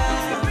better.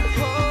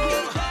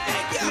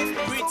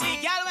 Pretty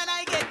girl, when I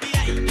get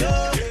behind you,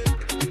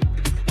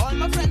 all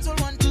my friends will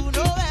want to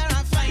know where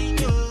I find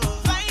you.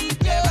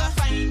 Where I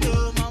find you,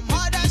 my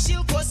mother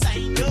she'll go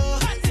sign you.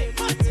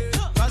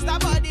 Cause the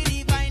body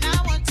divine, I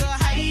want to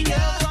hide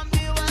you from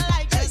the one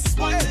I just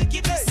want to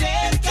keep it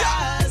safe.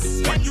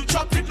 Cause when you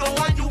drop it low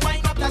and you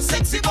wind up that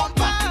sexy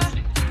bumper,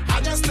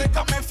 I just take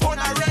up my phone,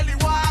 I really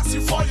want to ask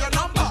you for your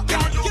number.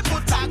 Girl, you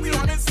put tag me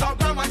on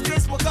Instagram and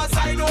Facebook cause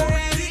I don't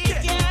really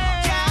care.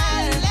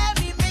 Let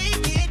me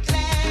make it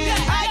clear,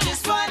 I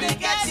just wanna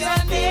get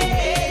your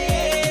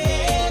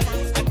name.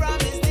 I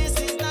promise this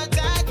is not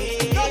a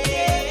game.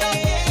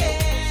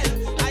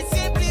 I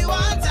simply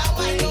want a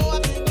wine, you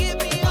have to give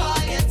me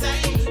all your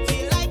time.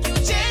 Feel like you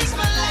changed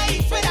my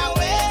life with a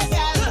way,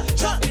 girl.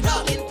 Drop it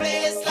up in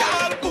place,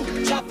 like boom,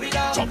 drop it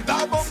up. Drop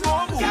that bum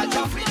bum, girl,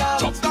 drop it up.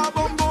 Drop that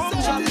bum bum,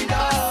 drop it up.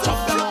 Drop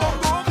that bum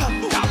bum,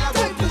 girl,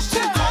 take the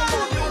shit out.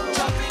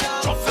 Drop it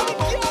up. Drop that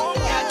bum bum,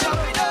 girl,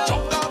 drop it up.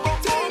 Drop that bum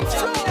bum,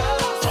 drop it up.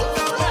 Drop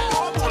that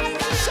bum bum,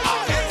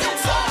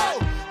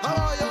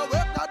 How you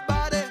work that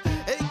body?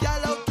 Hey,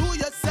 girl, out to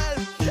yourself.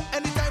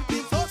 Anytime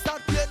things don't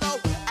start playing now.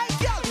 Hey,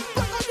 girl,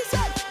 work on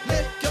yourself.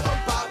 Make your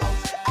bumper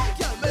bounce. Hey,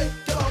 girl, make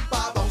your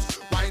bumper bounce.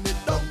 Wind it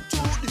down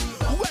to the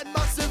when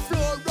massive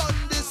flow run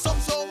this song,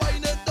 so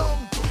wind it down.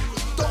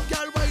 Don't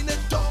girl, wind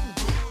it down.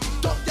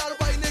 Don't girl,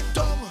 wind it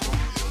down.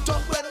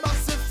 Don't when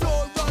massive flow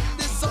run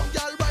this song,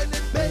 girl, wind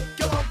it. Make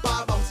your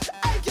bumper bounce.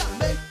 Hey, girl,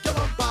 make your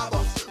bumper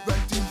bounce. When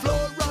team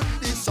flow run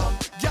this song,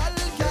 girl,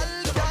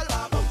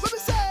 what me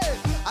say?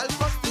 I'll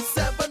cross the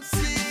 7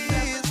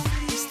 seas,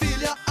 steal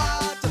your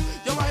heart,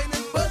 your mind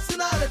and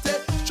personality.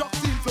 Shock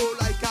team flow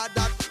like a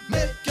that.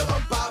 Make your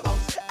bumper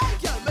bounce. Hey,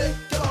 girl, make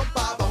your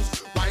bumper bounce.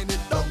 Wind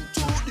it down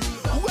to the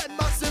when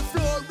massive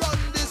flow run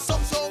this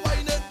song, so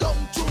wind it down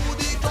to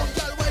the come,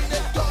 girl, wind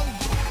it down.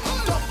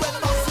 Come when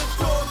massive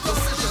flow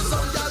run this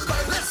song, girl,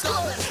 wind it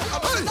down.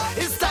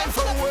 It's time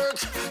for work,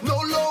 no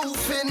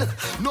loafing,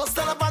 no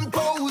stand up and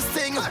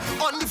posting.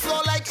 On the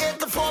floor like 8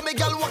 to 4, me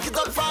girl walk it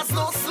up fast,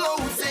 no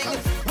slow-ting.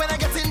 When I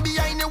get in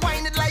behind you,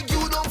 wind it like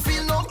you don't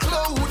feel no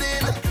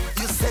clothing.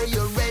 You say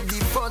you're ready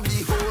for the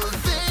whole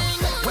thing.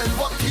 Well,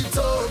 walk it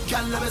up,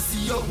 girl, let me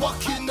see you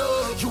walking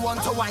up. You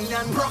want to wine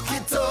and rock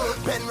it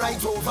up, bend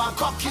right over,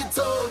 cock it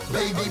up.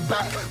 Baby,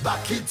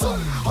 back it up.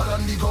 Hold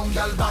on the ground,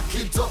 girl, back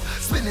it up.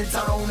 Spin it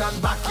around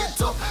and back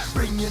it up.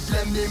 Bring it,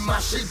 let me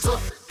mash it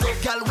up.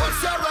 Girl,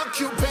 what's your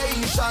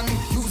occupation?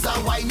 Use a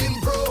whining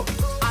pro,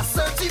 a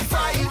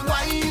certified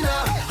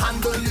whiner,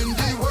 handling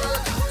the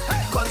work.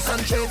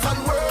 Concentrate on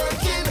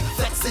working,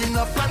 flexing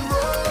up and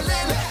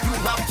rolling. You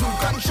have to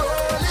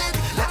control it.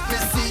 Let me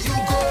see you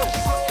go.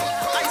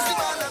 I see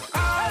man.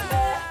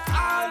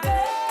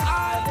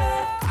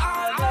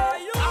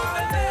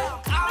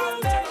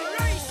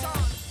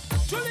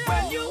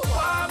 When you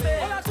want me,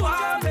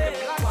 baby,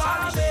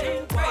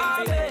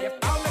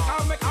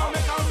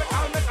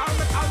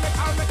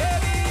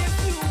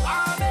 if you want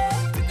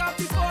me, pick up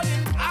the phone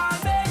and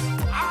call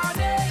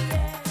me.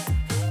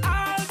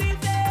 I'll be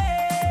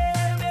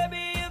there,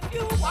 baby. If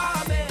you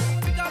want me,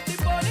 pick up the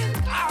phone and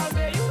call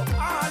me. You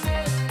want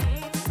it,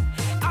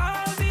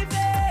 I'll be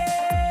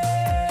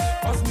there.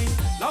 Cause me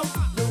love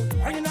no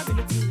whining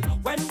ability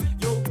when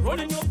you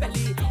rolling your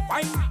belly.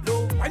 Wine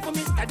low, wine for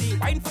me steady,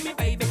 wine for me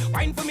baby,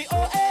 wine for me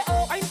oh eh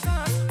oh. I'm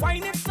fast,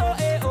 wine it so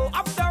eh oh.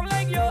 Up down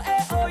like yo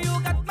eh oh.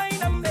 You got my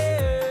number,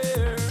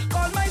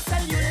 call my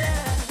cellular.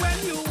 When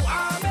you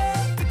are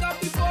me, pick up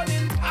the phone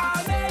and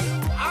call me. You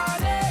are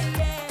me,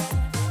 yeah.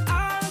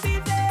 I'll be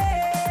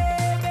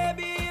there,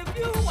 baby. If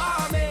you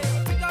want me,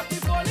 pick up the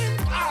phone and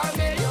call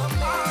me. You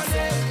are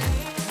me.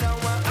 Now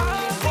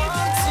I'll be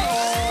there.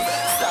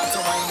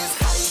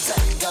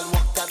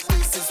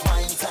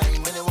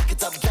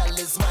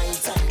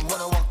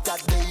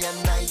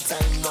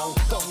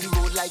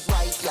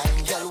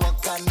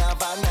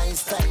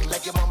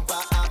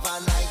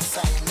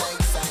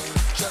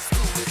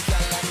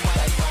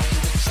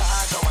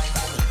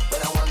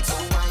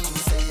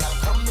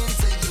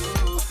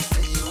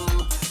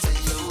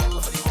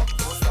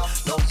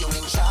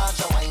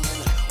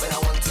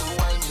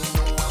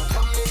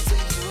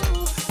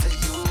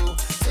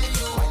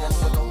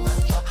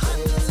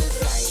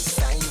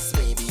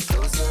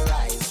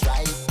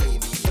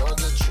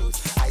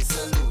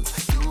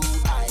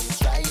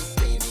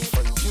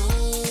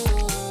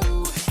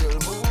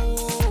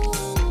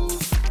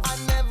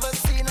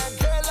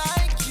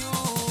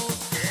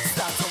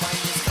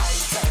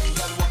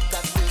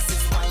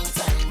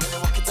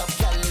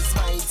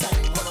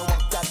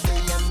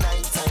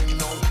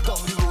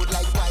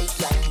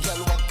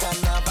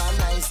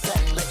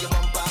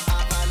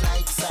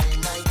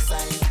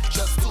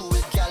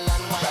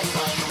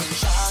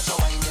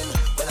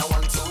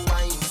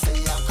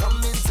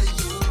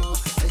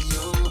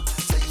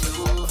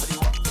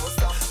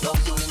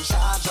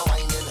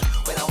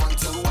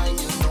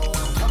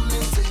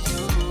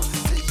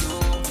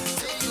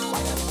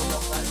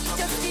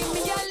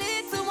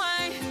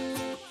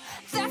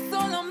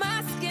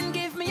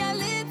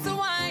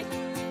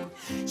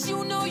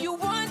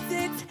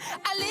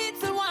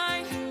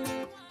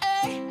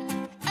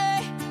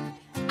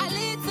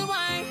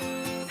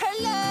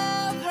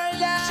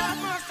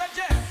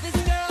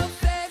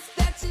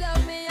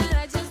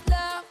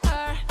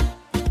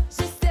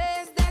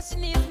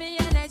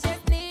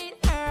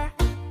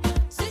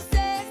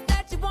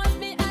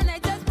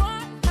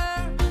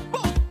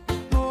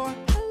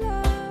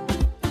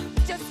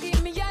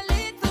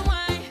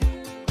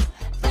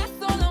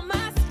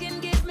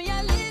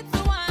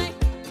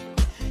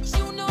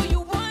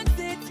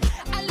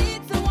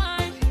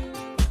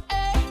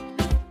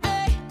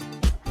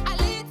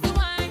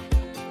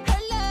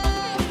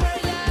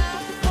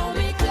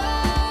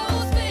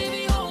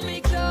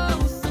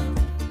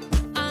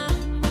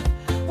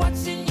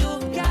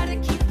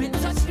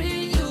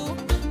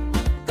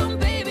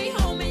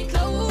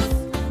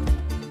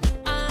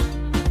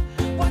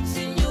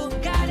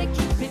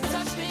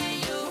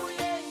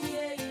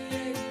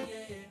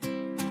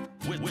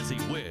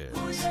 Rosie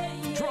Wiz.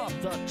 Drop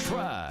the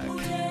track.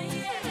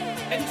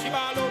 And she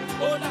ball out,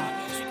 oh Lord.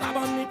 She grab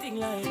on me thing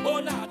like, oh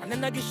Lord. And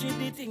then I give she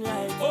the thing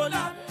like, oh Lord.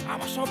 I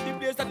mash up the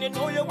place and you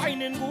know you're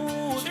whining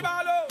good. She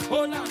ball out,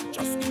 oh Lord.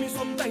 Just give me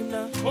some time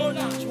now, oh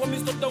Lord. She want me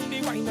stop down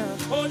the wine now,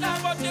 oh Lord.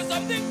 But there's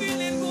something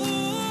feeling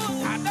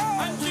good, I know.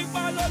 And she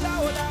ball hola,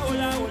 hola,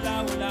 hola, hola,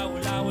 hola,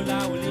 hola, hola,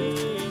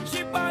 hola.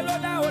 She ball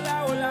hola, hola,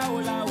 hola,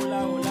 hola, hola,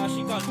 hola.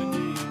 She call me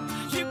name.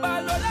 She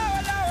ball hola,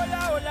 hola,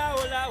 hola, hola,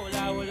 hola,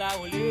 hola, hola,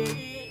 hola.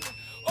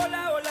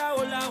 Hola, hola,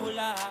 hola,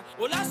 hola,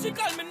 hola, she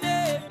call me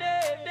name.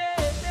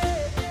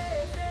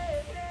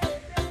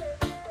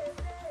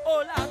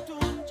 Hola,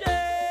 Tunje.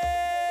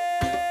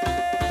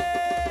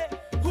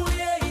 Ooh,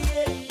 yeah,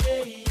 yeah,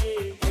 yeah,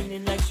 yeah.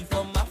 Feeling like she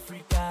from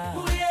Africa.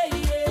 Ooh, yeah,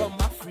 yeah. From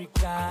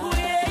Africa. Ooh,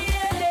 yeah,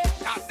 yeah.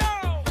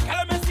 Now,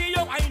 girl, me see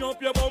you wind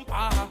up your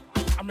bumper.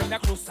 I'm bring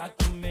that closer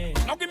to me.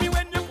 Now give me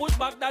when you push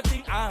back that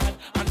thing hard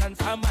and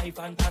answer my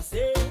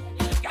fantasy.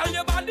 Girl,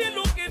 your body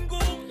looking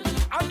good.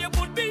 And you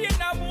put me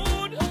in a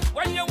mood.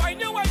 When you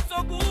wine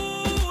so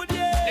good,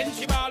 yeah. Then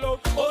she ball out,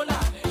 oh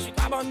Lord. She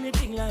grab on me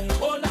thing like,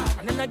 oh Lord.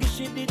 And then I give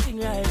she the thing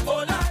like,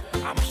 oh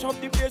Lord. I mash up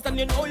the place and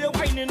you know you're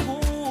whining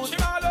good. She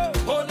ball out,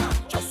 oh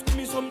Lord. Just give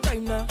me some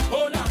time now,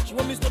 oh Lord. She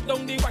want me stop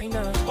down the wine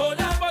now, oh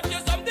Lord. But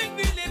there's something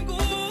feeling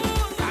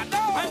good, I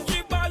know. And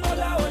she ball,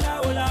 hola, hola,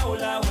 hola,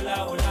 hola, hola,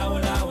 hola,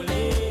 hola,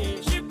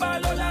 hola. She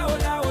ball, hola,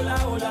 hola, hola,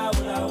 hola,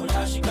 hola,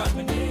 hola. She got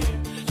me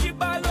name. She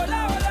ball,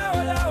 hola, hola,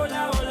 hola,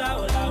 hola, hola,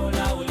 hola,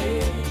 hola, hola.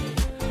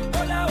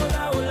 Hola,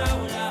 hola, hola,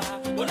 hola.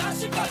 Hola,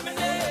 she call me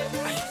name.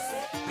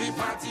 We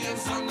party and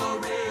sun no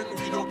rain.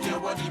 We don't care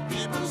what the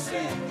people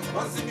say.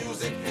 Once the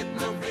music hit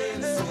my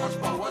veins, so much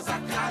powers I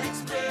can't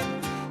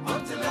explain.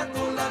 Until I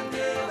go and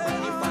day,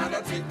 when the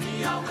Father take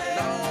me away.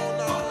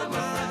 All of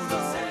my friends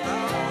will say,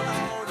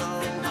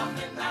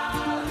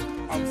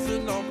 I'm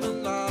phenomenal.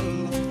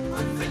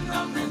 I'm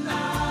phenomenal.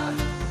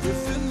 You're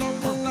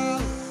phenomenal.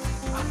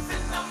 I'm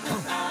phenomenal.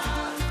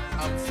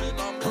 I'm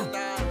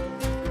phenomenal.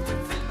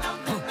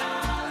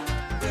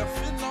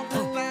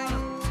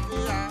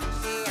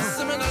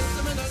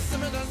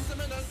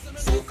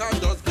 Soca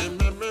just give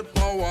me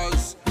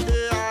powers,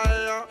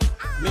 yeah.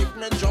 Make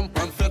me jump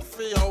and fit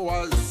for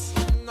hours.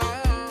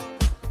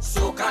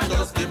 Soca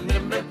just give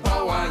me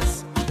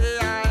powers,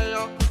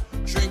 yeah.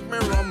 Drink me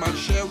rum and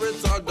share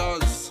with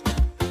others.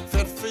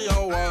 Fit for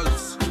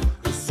hours,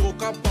 it's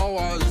soca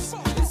powers.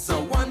 It's a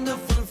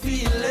wonderful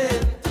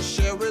feeling to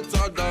share with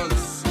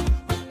others.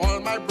 All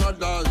my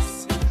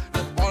brothers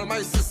and all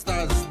my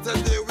sisters.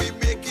 Today we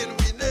making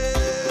we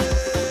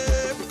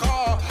name.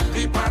 Cause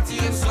we party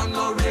in sun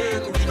or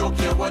rain. We don't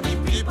care what the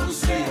people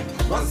say.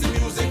 Once the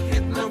music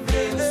hit my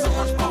veins, so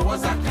much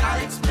powers I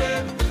can't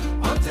explain.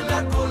 Until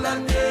I go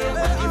and day,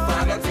 when the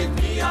Father take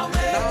me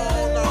away.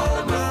 All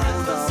of my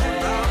friends will say,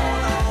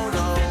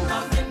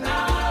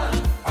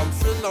 I'm phenomenal. I'm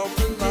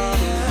phenomenal.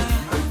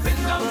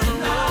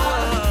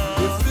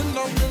 We're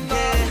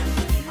phenomenal.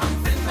 I'm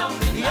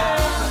phenomenal.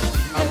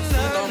 I'm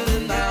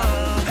phenomenal.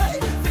 Hey,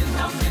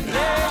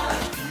 phenomenal.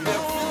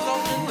 We're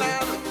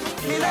phenomenal.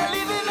 Me not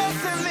living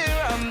until me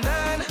I'm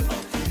done.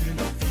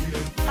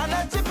 And I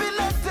chipping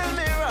until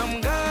me I'm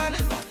gone.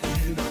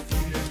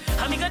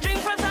 I'm gonna drink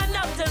from sun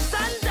up to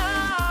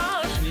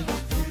sundown.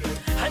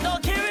 I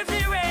don't care if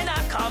the rain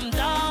I come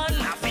down.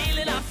 I'm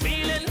feeling.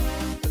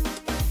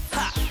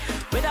 Ha!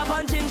 With a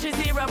punch in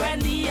Zero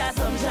Brandy or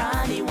some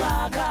Johnny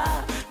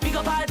Walker. Pick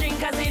up our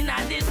drinkers in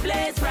at this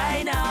place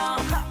right now.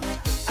 Ha!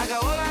 I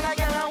got all of that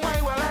girl and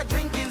wine while I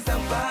drinking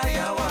some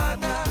fire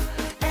water.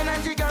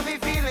 Energy got me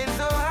feeling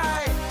so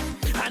high.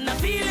 And I'm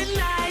feeling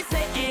nice,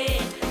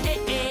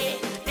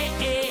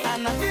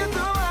 And I feel so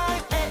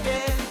high,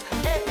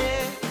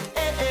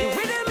 The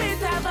rhythm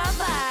is have a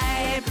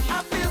vibe.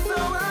 I feel so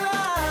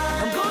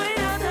alive. I'm going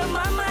out of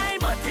my mind,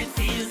 but it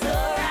feels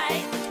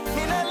alright.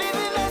 Me not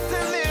living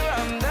until me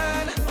I'm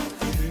done.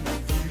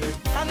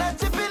 And I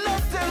chipping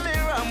until me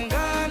I'm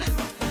gone.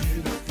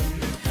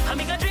 I'm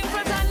gonna drink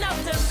from sun up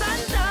to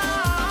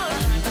sundown.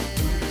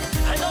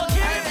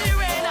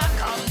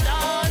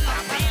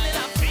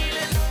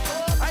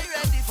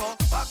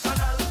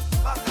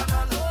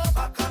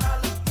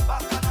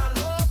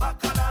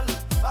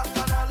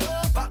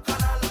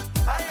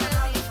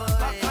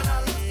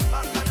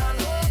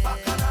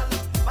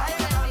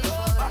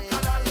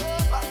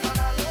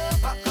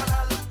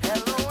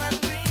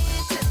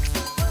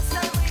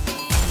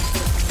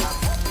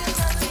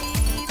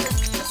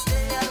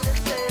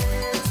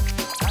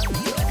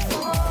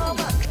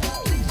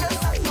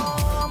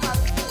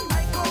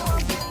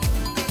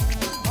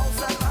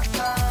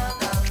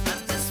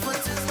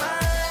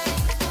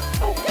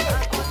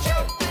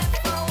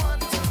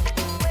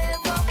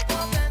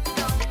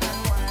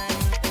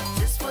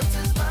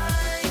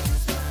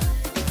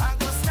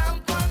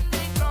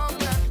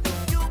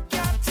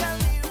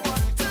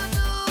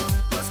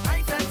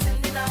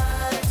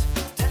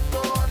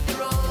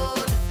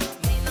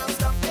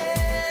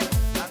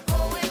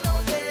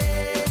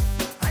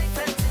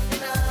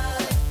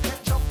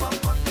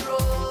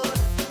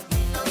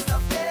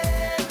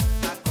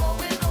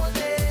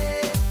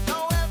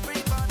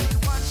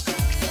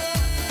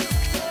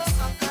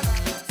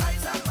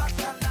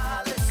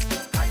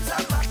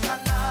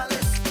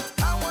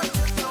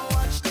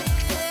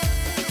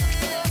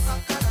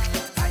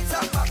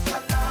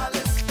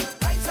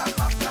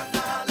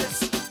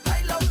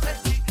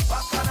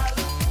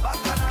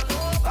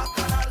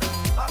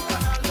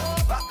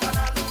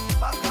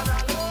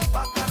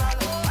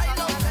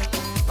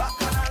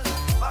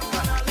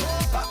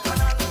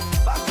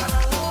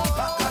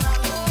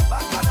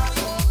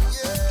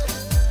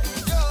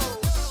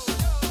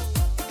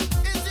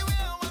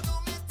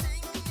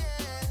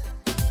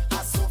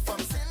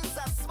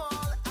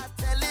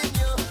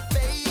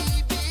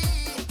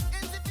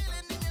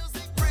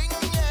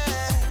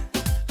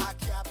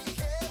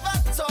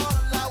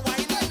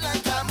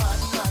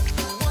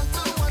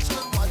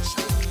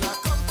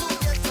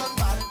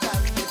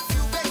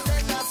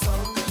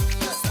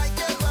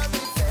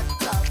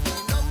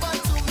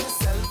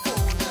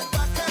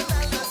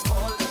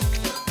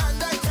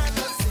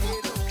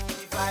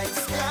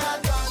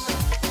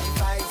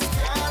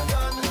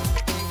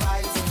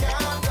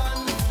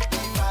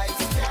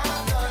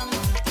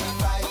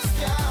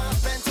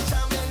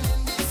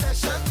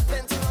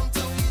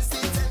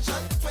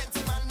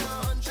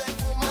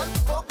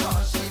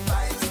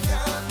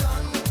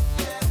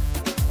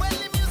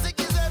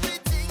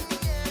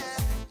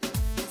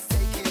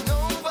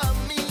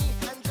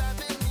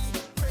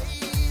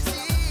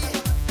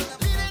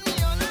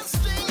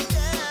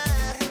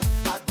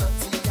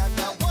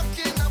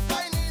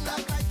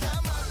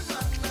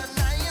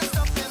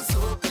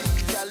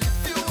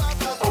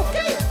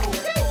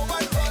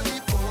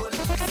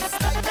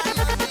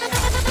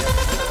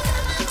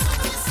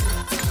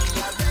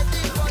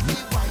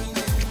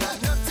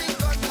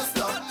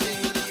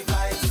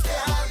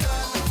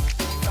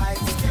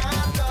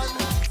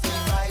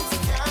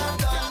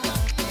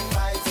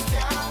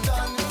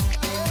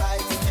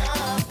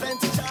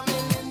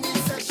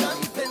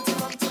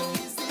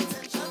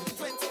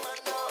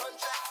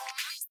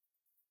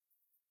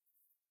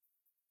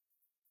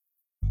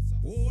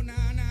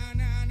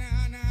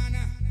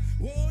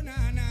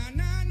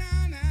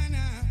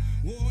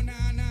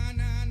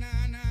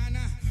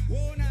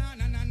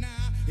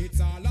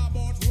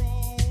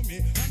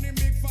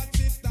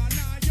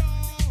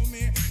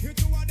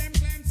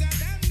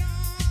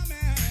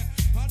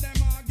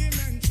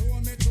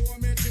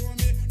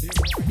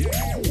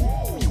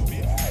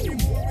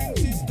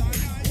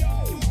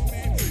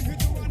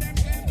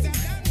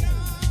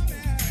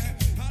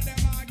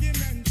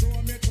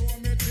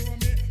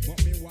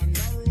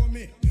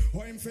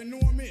 If you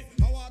know me,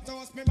 I want to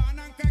host me man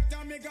and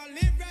character me go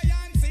live where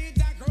and see it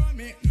and grow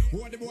me.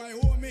 Who the boy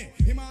owe me,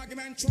 him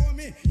argument show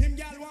me, him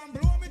gal want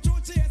blow me to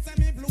chase and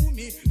me blew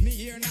me. Me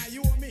here now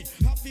you owe me,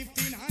 a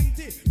 15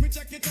 auntie, me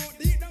check it out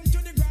deep down to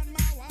the grandma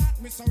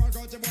what. Me so I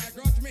got the boy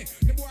grudge me,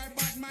 the boy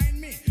bad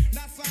mind me.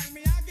 That's why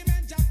me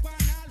argument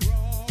Japan all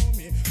row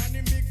me, and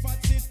him big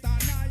fat sister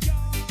now yo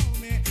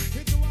me.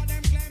 The two of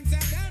them claims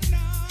that they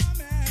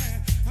know me,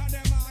 and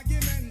them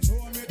argument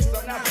show me to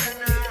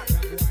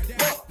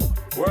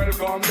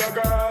Welcome the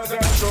girls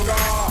and sugar.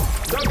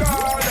 The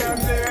girl them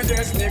need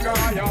this nigga,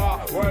 yeah.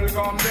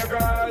 Welcome the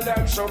girl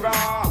them sugar.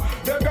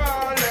 The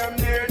girl them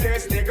need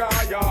this nigga,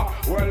 yeah.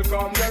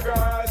 Welcome the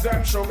girls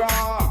them sugar.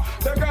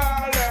 The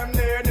girl them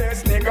need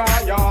this nigga,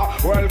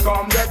 yeah.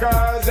 Welcome the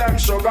girls them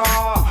sugar.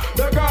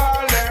 The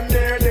girl them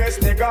need this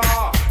nigga.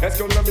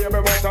 Excuse me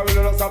baby, but I will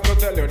just have to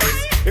tell you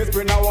this. It's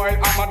been a while,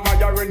 I'm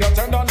admiring your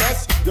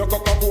tenderness. Your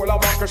Coca-Cola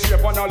vodka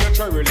shape and all your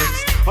cherry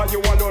lips. And you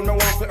alone, me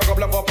want to pick up,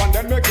 love up and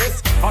then me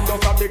kiss. I'm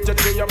just addicted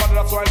to you, but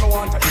that's why me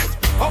want to eat.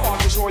 I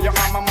want to show you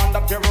I'm a man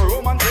that very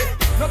romantic.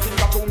 Nothing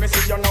got to me,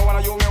 see you know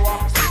and you me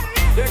want to see.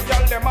 The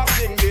girl them a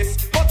sing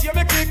this, but you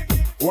me kick.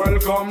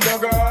 Welcome the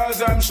girls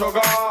them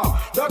sugar.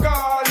 The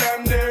girl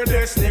them need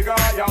this nigga,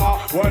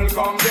 yeah.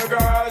 Welcome the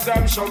girls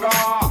them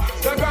sugar.